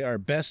here is they are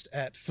best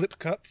at Flip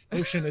Cup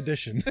Ocean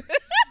Edition.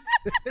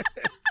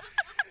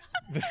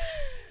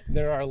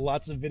 There are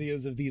lots of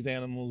videos of these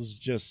animals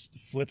just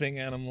flipping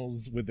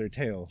animals with their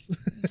tails.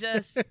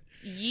 Just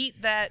yeet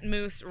that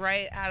moose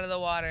right out of the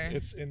water.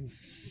 It's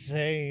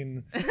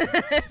insane.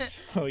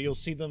 So you'll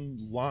see them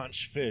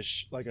launch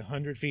fish like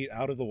 100 feet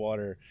out of the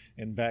water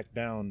and back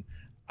down.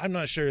 I'm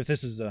not sure if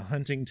this is a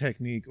hunting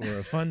technique or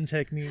a fun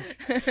technique,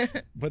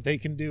 but they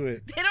can do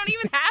it. They don't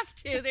even have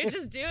to. They're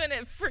just doing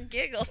it for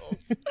giggles.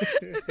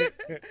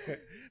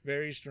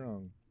 Very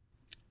strong.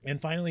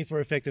 And finally, for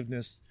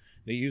effectiveness,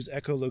 they use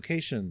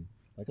echolocation,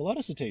 like a lot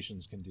of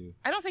cetaceans can do.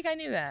 I don't think I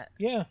knew that.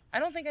 Yeah. I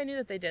don't think I knew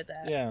that they did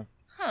that. Yeah.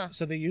 Huh.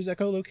 So they use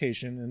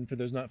echolocation, and for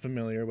those not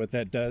familiar, what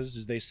that does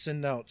is they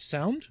send out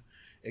sound.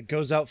 It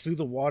goes out through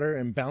the water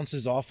and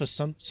bounces off of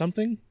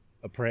something,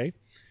 a prey,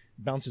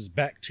 bounces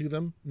back to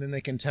them, and then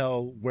they can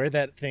tell where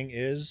that thing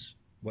is,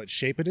 what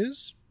shape it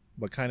is,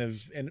 what kind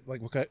of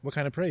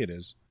prey it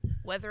is.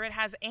 Whether it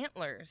has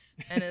antlers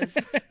and is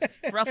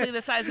roughly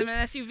the size of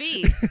an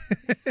SUV.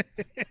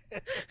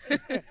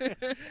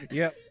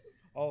 Yep,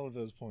 all of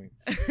those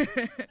points.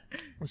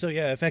 So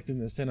yeah,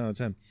 effectiveness, 10 out of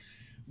 10.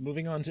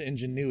 Moving on to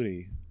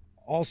ingenuity,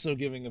 also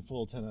giving a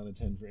full 10 out of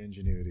 10 for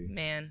ingenuity.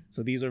 Man.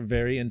 So these are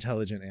very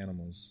intelligent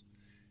animals.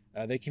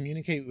 They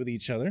communicate with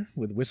each other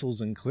with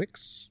whistles and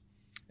clicks.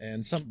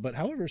 But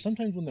however,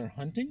 sometimes when they're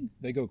hunting,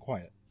 they go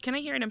quiet. Can I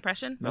hear an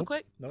impression real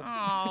quick? Nope.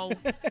 Oh.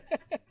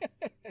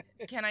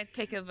 Can I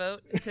take a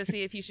vote to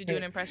see if you should do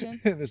an impression?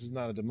 This is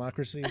not a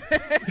democracy.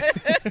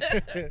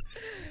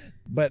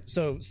 But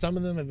so some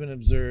of them have been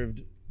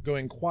observed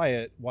going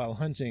quiet while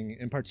hunting,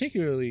 and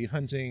particularly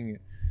hunting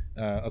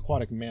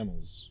aquatic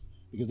mammals,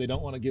 because they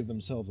don't want to give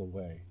themselves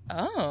away.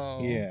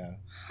 Oh. Yeah.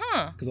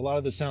 Huh. Because a lot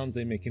of the sounds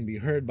they make can be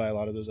heard by a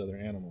lot of those other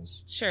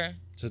animals. Sure.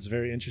 So it's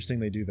very interesting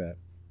they do that.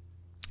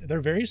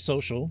 They're very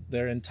social.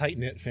 They're in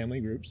tight-knit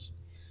family groups.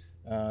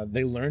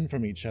 They learn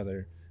from each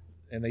other,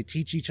 and they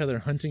teach each other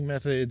hunting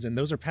methods, and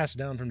those are passed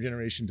down from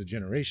generation to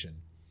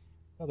generation.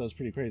 Oh, that was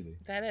pretty crazy.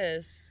 That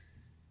is.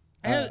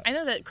 I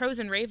know that crows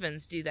and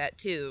ravens do that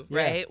too,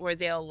 right? Yeah. Where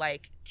they'll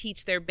like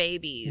teach their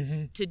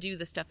babies to do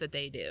the stuff that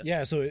they do.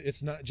 Yeah, so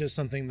it's not just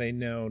something they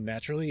know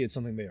naturally, it's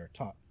something they are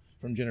taught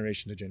from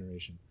generation to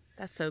generation.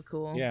 That's so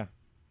cool. Yeah.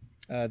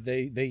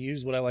 They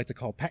use what I like to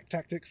call pack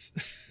tactics.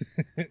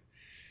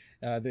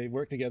 They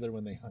work together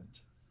when they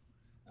hunt.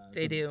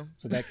 They do.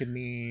 So that could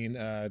mean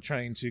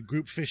trying to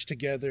group fish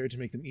together to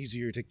make them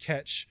easier to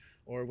catch,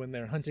 or when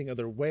they're hunting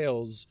other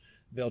whales,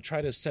 they'll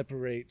try to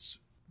separate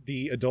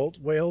the adult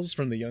whales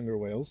from the younger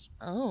whales.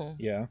 Oh.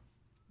 Yeah.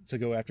 To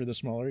go after the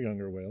smaller,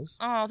 younger whales.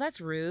 Oh, that's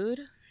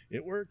rude.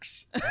 It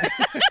works.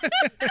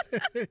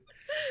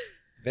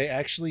 They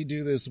actually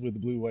do this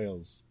with blue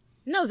whales.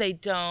 No, they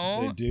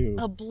don't. They do.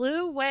 A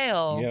blue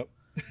whale. Yep.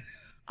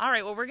 All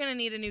right, well, we're going to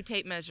need a new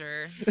tape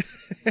measure.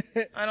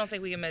 I don't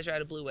think we can measure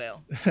out a blue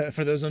whale.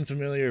 For those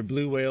unfamiliar,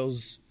 blue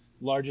whales,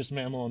 largest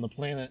mammal on the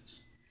planet.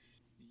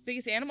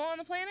 Biggest animal on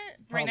the planet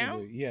right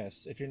now?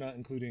 Yes, if you're not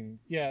including...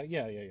 Yeah.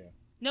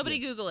 Nobody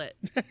Google it.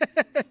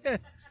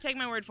 Take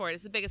my word for it.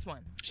 It's the biggest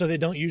one. So they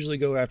don't usually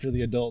go after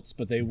the adults,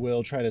 but they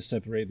will try to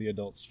separate the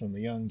adults from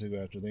the young to go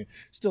after the...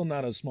 Still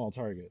not a small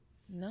target.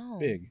 No.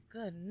 Big.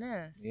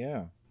 Goodness.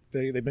 Yeah.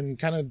 They've been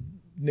kind of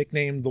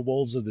nicknamed the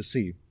wolves of the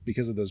sea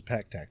because of those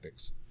pack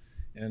tactics.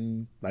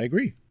 And I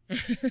agree.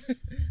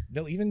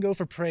 They'll even go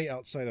for prey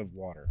outside of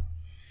water.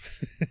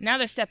 Now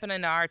they're stepping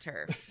into our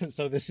turf.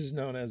 So this is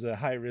known as a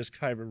high-risk,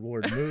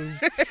 high-reward move.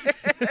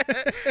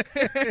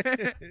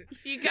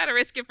 You gotta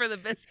risk it for the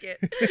biscuit.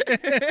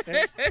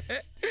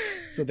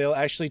 So they'll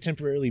actually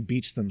temporarily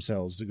beach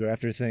themselves to go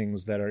after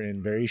things that are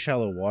in very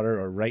shallow water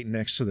or right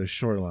next to the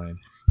shoreline.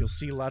 You'll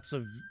see lots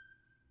of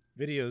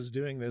videos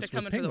doing this.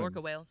 They're coming for the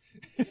orca whales.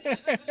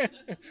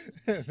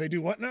 They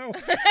do what now?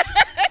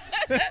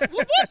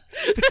 Whoop,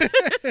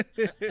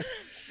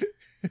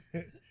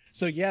 whoop.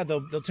 So yeah,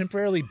 they'll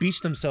temporarily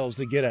beach themselves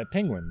to get at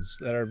penguins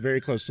that are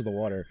very close to the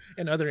water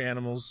and other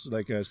animals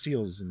like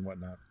seals and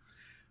whatnot.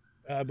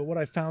 But what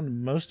I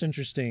found most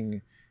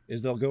interesting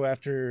is they'll go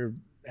after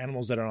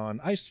animals that are on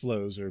ice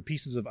floes or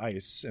pieces of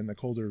ice in the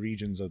colder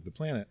regions of the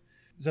planet.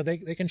 So they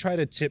can try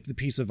to tip the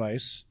piece of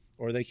ice,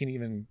 or they can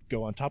even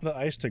go on top of the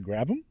ice to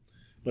grab them.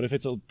 But if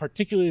it's a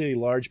particularly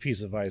large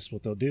piece of ice,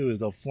 what they'll do is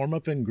they'll form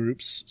up in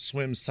groups,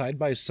 swim side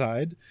by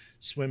side,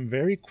 swim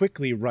very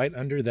quickly right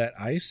under that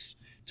ice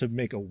to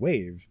make a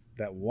wave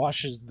that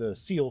washes the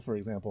seal, for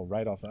example,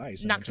 right off the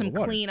ice. Knocks them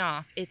clean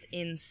off. It's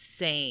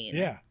insane.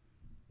 Yeah.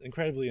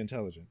 Incredibly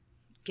intelligent.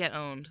 Get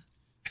owned.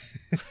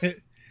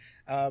 It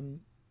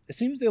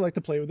seems they like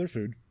to play with their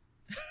food.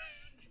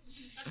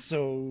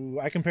 So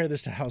I compare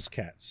this to house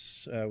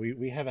cats.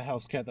 We have a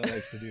house cat that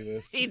likes to do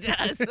this. He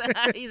does.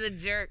 He's a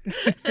jerk.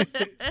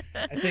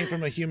 I think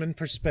from a human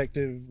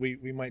perspective,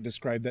 we might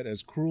describe that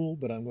as cruel,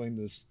 but I'm going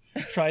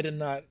to try to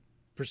not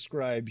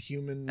prescribe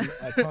human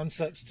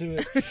concepts to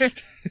it.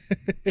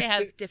 They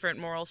have different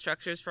moral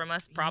structures from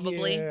us,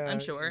 probably, Yeah, I'm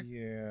sure.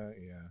 Yeah.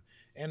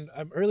 And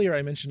earlier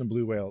I mentioned a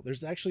blue whale.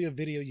 There's actually a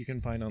video you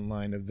can find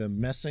online of them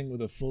messing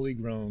with a fully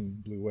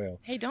grown blue whale.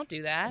 Hey, don't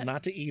do that.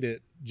 Not to eat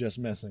it, just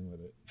messing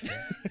with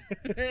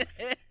it.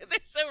 They're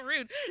so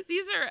rude.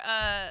 These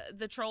are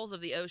the trolls of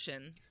the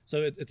ocean.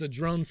 So it's a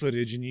drone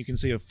footage, and you can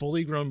see a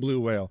fully grown blue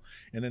whale.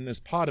 And then this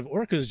pod of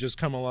orcas just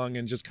come along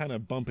and just kind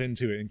of bump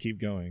into it and keep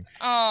going.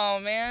 Oh,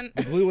 man.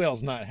 The blue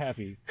whale's not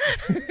happy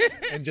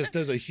and just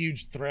does a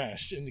huge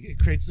thrash. And it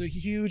creates a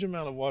huge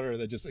amount of water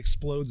that just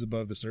explodes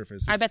above the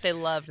surface. I bet they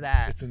loved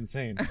that. It's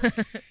insane.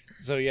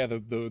 So, yeah, the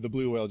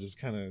blue whale just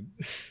kind of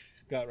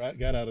got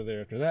out of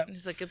there after that.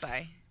 Just like,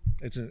 goodbye.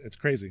 It's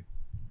crazy.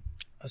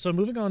 So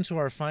moving on to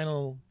our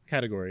final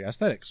category,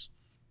 aesthetics.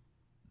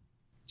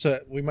 So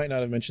we might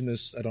not have mentioned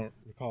this, I don't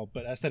recall,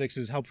 but aesthetics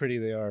is how pretty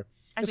they are.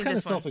 It's kind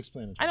of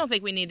self-explanatory. I don't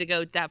think we need to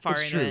go that far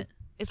into it.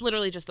 It's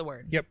literally just the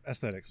word. Yep,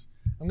 aesthetics.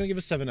 I'm going to give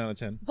a 7 out of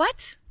 10.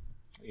 What?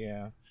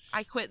 Yeah.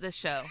 I quit this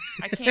show.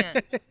 I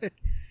can't.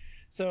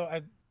 So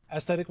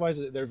aesthetic-wise,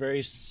 they're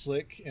very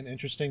slick and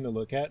interesting to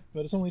look at,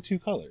 but it's only 2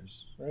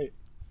 colors, right?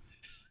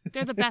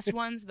 They're the best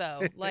ones,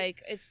 though.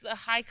 Like, it's the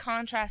high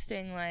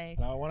contrasting, like...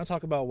 Now, I want to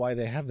talk about why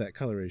they have that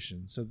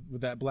coloration. So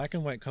with that black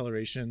and white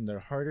coloration, they're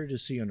harder to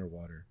see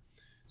underwater.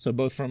 So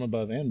both from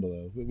above and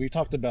below. We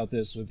talked about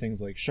this with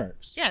things like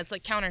sharks. Yeah, it's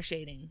like counter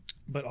shading.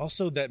 But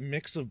also that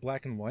mix of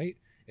black and white,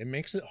 it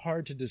makes it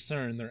hard to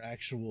discern their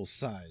actual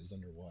size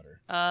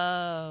underwater.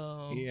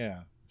 Oh.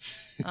 Yeah.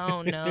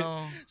 Oh,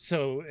 no.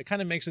 So it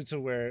kind of makes it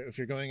to where if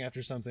you're going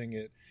after something,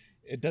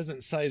 it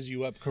doesn't size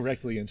you up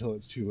correctly until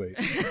it's too late.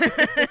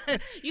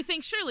 You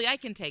think, surely I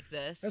can take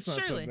this. That's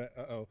not surely. so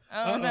bad. Uh-oh.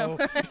 Oh, no.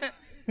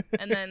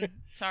 And then,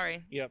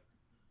 sorry. Yep.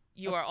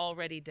 You are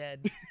already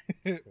dead.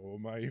 Oh,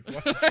 my.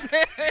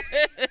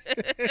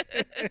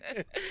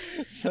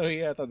 So,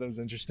 yeah, I thought that was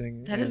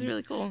interesting. That is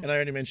really cool. And I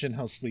already mentioned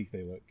how sleek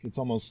they look. It's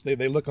almost,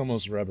 they look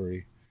almost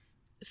rubbery.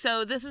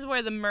 So this is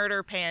where the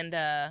murder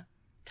panda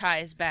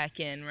ties back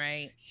in,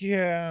 right?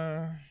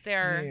 Yeah.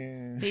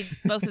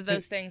 Both of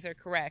those things are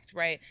correct,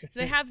 right? So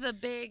they have the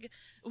big...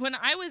 When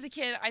I was a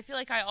kid, I feel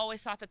like I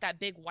always thought that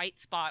big white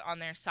spot on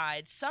their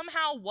side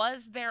somehow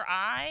was their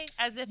eye,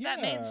 as if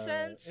that made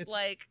sense.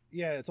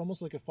 Yeah, it's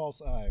almost like a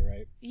false eye,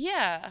 right?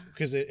 Yeah.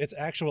 Because its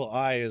actual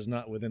eye is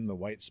not within the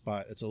white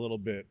spot. It's a little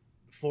bit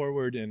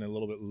forward and a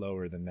little bit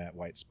lower than that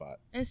white spot.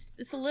 It's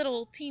a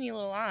little teeny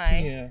little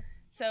eye. Yeah.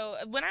 So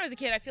when I was a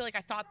kid, I feel like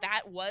I thought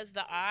that was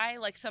the eye,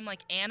 like some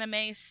like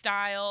anime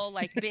style,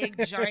 like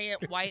big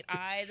giant white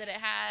eye that it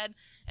had.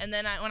 And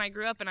then when I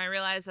grew up and I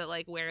realized that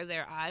like where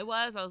their eye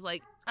was, I was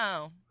like,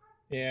 oh.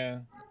 Yeah.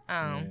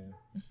 Oh. Yeah.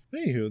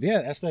 Anywho, yeah,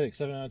 aesthetic,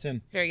 7 out of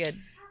 10. Very good.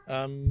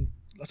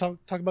 I'll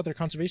talk about their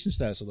conservation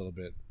status a little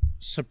bit.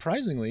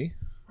 Surprisingly,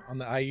 on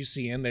the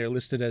IUCN, they're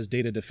listed as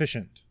data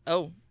deficient.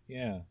 Oh.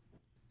 Yeah.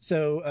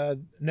 So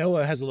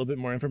NOAA has a little bit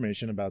more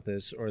information about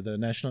this, or the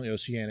National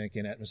Oceanic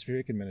and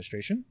Atmospheric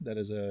Administration. That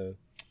is a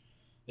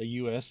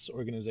U.S.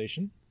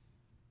 organization.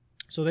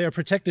 So they are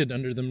protected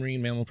under the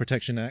Marine Mammal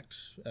Protection Act,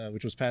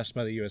 which was passed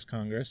by the U.S.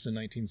 Congress in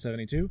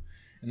 1972,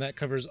 and that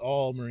covers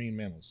all marine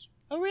mammals.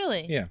 Oh,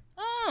 really? Yeah.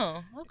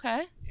 Oh,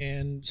 okay.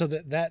 And so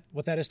that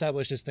what that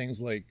established is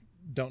things like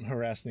don't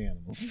harass the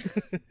animals.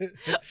 Why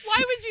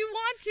would you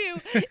want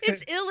to?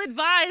 It's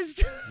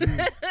ill-advised.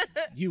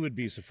 You would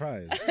be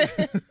surprised.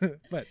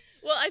 But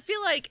well, I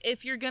feel like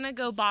if you're going to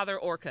go bother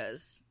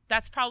orcas,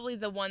 that's probably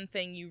the one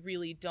thing you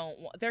really don't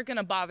want. They're going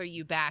to bother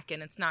you back,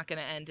 and it's not going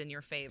to end in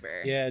your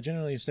favor. Yeah,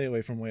 generally stay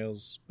away from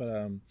whales.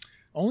 But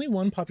only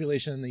one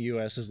population in the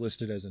U.S. is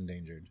listed as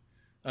endangered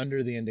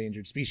under the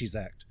Endangered Species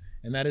Act.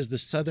 And that is the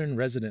southern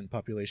resident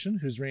population,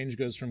 whose range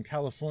goes from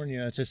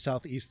California to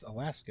southeast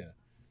Alaska.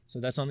 So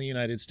that's on the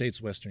United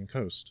States western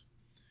coast.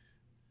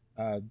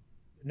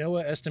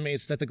 NOAA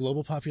estimates that the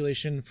global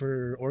population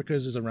for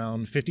orcas is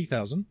around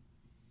 50,000.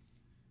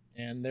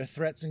 And their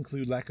threats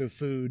include lack of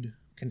food,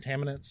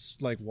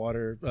 contaminants like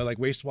water, like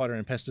wastewater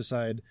and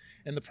pesticide.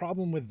 And the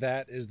problem with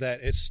that is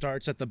that it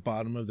starts at the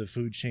bottom of the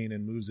food chain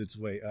and moves its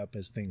way up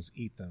as things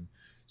eat them.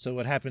 So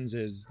what happens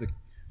is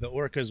the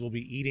orcas will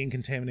be eating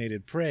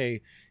contaminated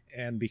prey,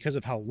 and because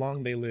of how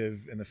long they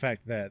live and the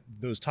fact that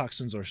those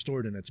toxins are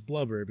stored in its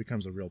blubber, it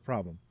becomes a real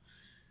problem.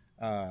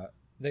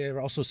 They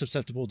are also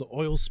susceptible to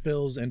oil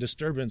spills and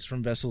disturbance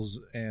from vessels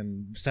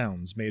and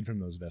sounds made from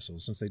those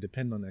vessels, since they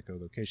depend on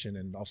echolocation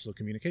and also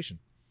communication.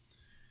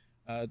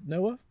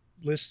 NOAA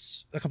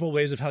lists a couple of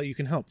ways of how you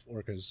can help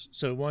orcas.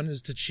 So one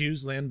is to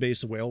choose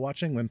land-based whale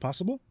watching when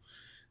possible.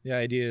 The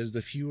idea is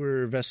the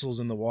fewer vessels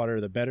in the water,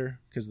 the better,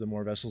 because the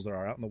more vessels there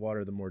are out in the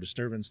water, the more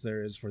disturbance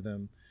there is for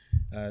them.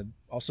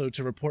 Also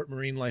to report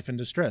marine life in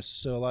distress.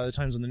 So a lot of the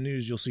times in the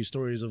news, you'll see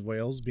stories of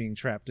whales being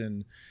trapped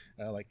in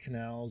like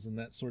canals and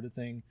that sort of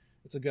thing.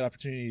 It's a good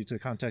opportunity to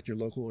contact your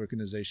local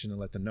organization and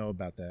let them know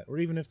about that. Or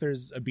even if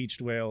there's a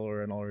beached whale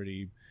or an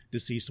already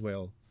deceased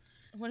whale.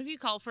 What if you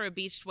call for a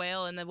beached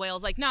whale and the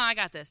whale's like, "No, I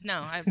got this.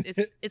 No,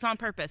 it's on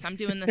purpose. I'm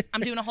doing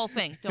a whole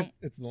thing. Don't."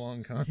 It's the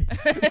long con.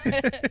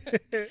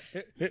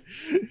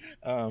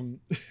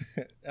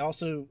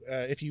 Also,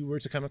 if you were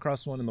to come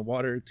across one in the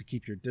water, to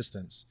keep your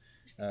distance.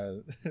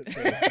 Well,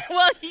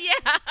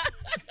 yeah.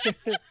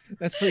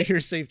 That's for your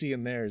safety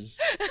and theirs.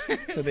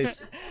 So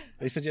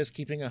they suggest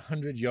keeping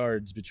 100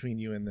 yards between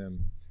you and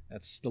them.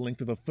 That's the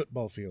length of a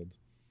football field.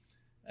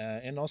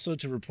 And also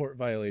to report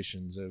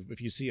violations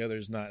if you see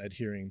others not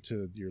adhering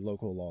to your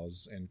local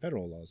laws and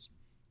federal laws.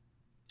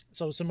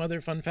 So some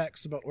other fun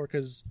facts about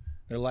orcas.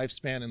 Their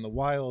lifespan in the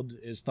wild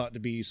is thought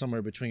to be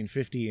somewhere between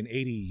 50 and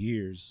 80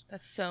 years.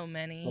 That's so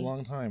many. It's a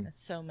long time.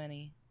 That's so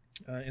many.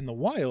 In the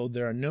wild,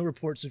 there are no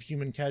reports of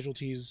human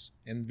casualties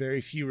and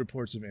very few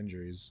reports of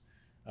injuries.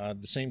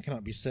 The same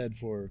cannot be said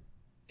for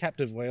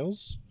captive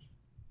whales.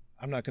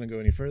 I'm not going to go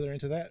any further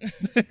into that.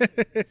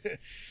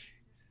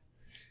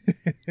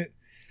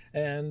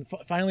 And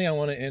finally, I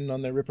want to end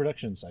on their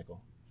reproduction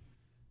cycle.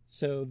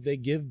 So they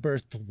give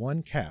birth to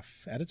one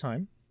calf at a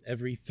time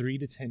every 3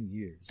 to 10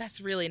 years. That's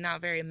really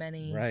not very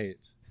many. Right.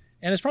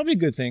 And it's probably a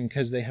good thing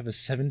because they have a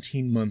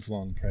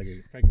 17-month-long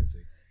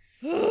pregnancy.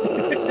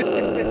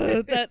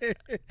 That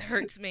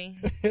hurts me.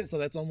 So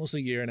that's almost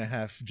 1.5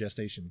 years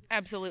gestation.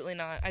 Absolutely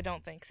not. I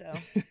don't think so.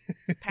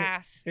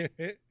 Pass.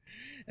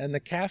 And the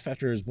calf,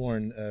 after it's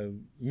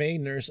born, may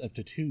nurse up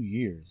to 2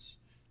 years.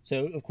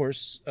 So, of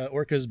course,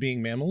 orcas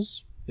being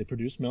mammals, they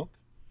produce milk.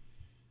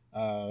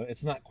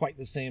 It's not quite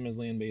the same as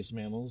land-based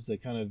mammals. The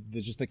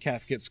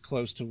calf gets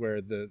close to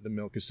where the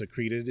milk is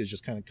secreted. It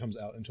just kind of comes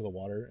out into the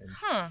water and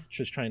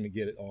just trying to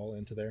get it all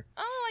into there.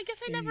 Oh, I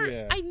guess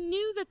I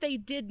knew that they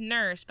did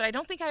nurse, but I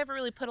don't think I ever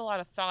really put a lot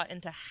of thought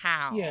into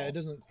how. Yeah, it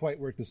doesn't quite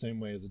work the same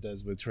way as it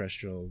does with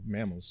terrestrial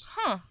mammals.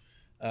 Huh.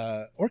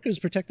 Orcas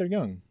protect their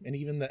young, and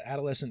even the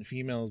adolescent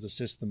females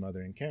assist the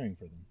mother in caring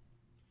for them.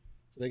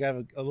 So they got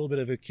a little bit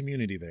of a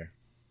community there.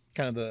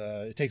 Kind of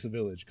the it takes a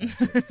village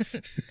concept.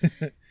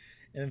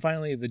 And then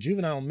finally, the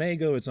juvenile may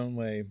go its own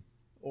way,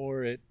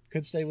 or it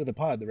could stay with the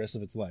pod the rest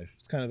of its life.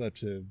 It's kind of up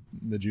to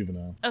the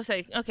juvenile. Oh, so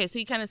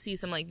you kind of see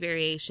some like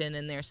variation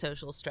in their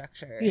social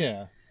structure.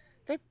 Yeah.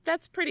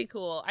 That's pretty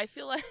cool. I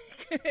feel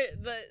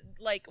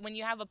like when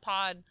you have a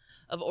pod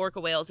of orca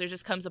whales, there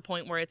just comes a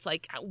point where it's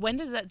like, when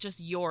does that just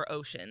your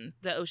ocean,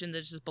 the ocean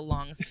that just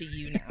belongs to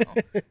you now?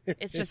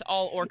 It's just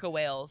all orca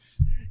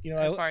whales,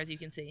 as far as you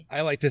can see.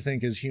 I like to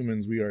think as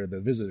humans we are the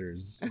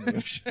visitors in the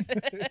ocean.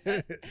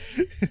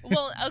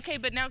 Well, okay,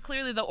 but now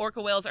clearly the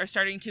orca whales are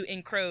starting to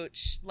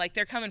encroach. Like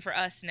they're coming for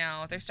us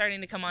now. They're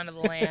starting to come onto the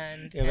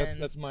land. Yeah,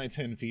 that's my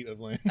 10 feet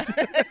of land.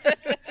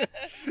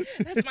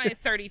 That's my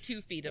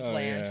 32 feet of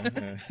land.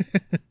 Yeah.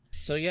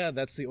 So yeah,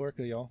 that's the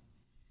orca, y'all.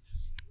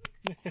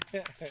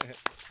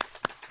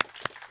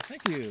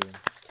 Thank you.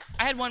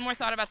 I had one more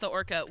thought about the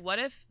orca. What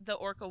if the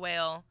orca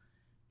whale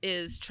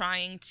is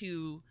trying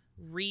to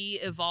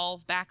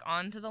re-evolve back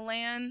onto the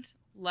land?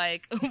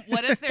 Like,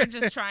 what if they're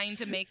just trying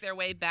to make their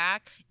way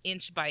back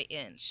inch by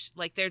inch?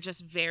 Like, they're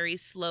just very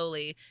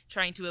slowly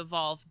trying to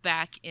evolve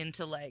back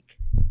into, like,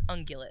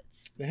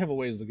 ungulates. They have a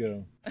ways to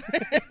go.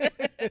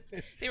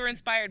 They were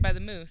inspired by the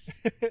moose.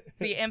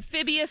 The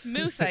amphibious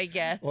moose, I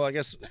guess. Well, I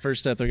guess first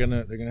step, they're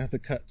gonna have to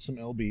cut some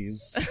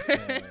lbs.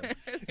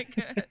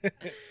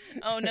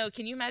 Oh, no.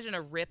 Can you imagine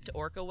a ripped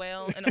orca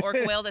whale? An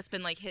orca whale that's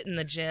been, like, hitting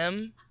the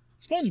gym?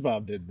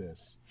 SpongeBob did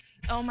this.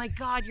 Oh my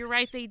God, you're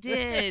right, they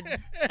did.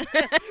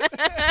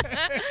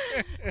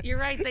 You're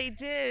right, they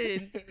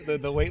did.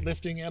 The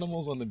weightlifting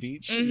animals on the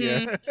beach.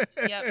 Mm-hmm. Yeah.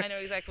 Yep, I know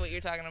exactly what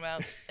you're talking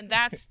about. And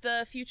that's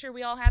the future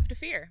we all have to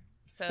fear.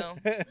 So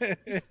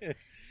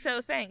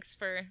thanks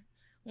for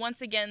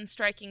once again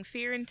striking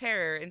fear and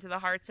terror into the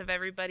hearts of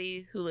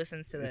everybody who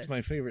listens to this. It's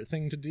my favorite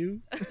thing to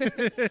do.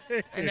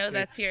 I know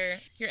that's your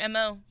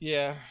MO.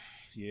 Yeah.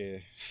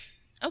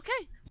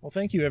 Okay. Well,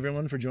 thank you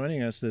everyone for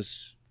joining us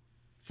this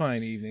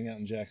fine evening out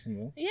in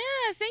Jacksonville. Yeah,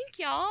 thank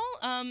y'all.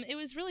 It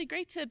was really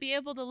great to be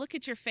able to look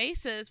at your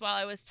faces while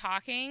I was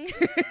talking.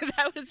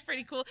 That was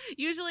pretty cool.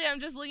 Usually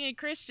I'm just looking at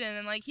Christian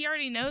and like he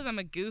already knows I'm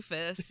a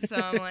goofus. So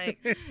I'm like,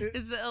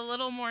 it's a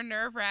little more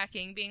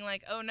nerve-wracking being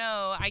like, oh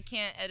no, I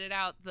can't edit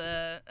out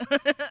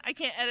I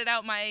can't edit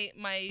out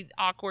my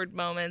awkward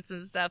moments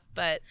and stuff.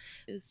 But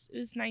it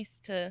was nice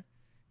to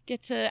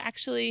get to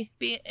actually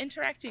be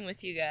interacting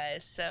with you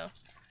guys. So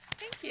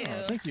thank you.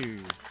 Oh, thank you.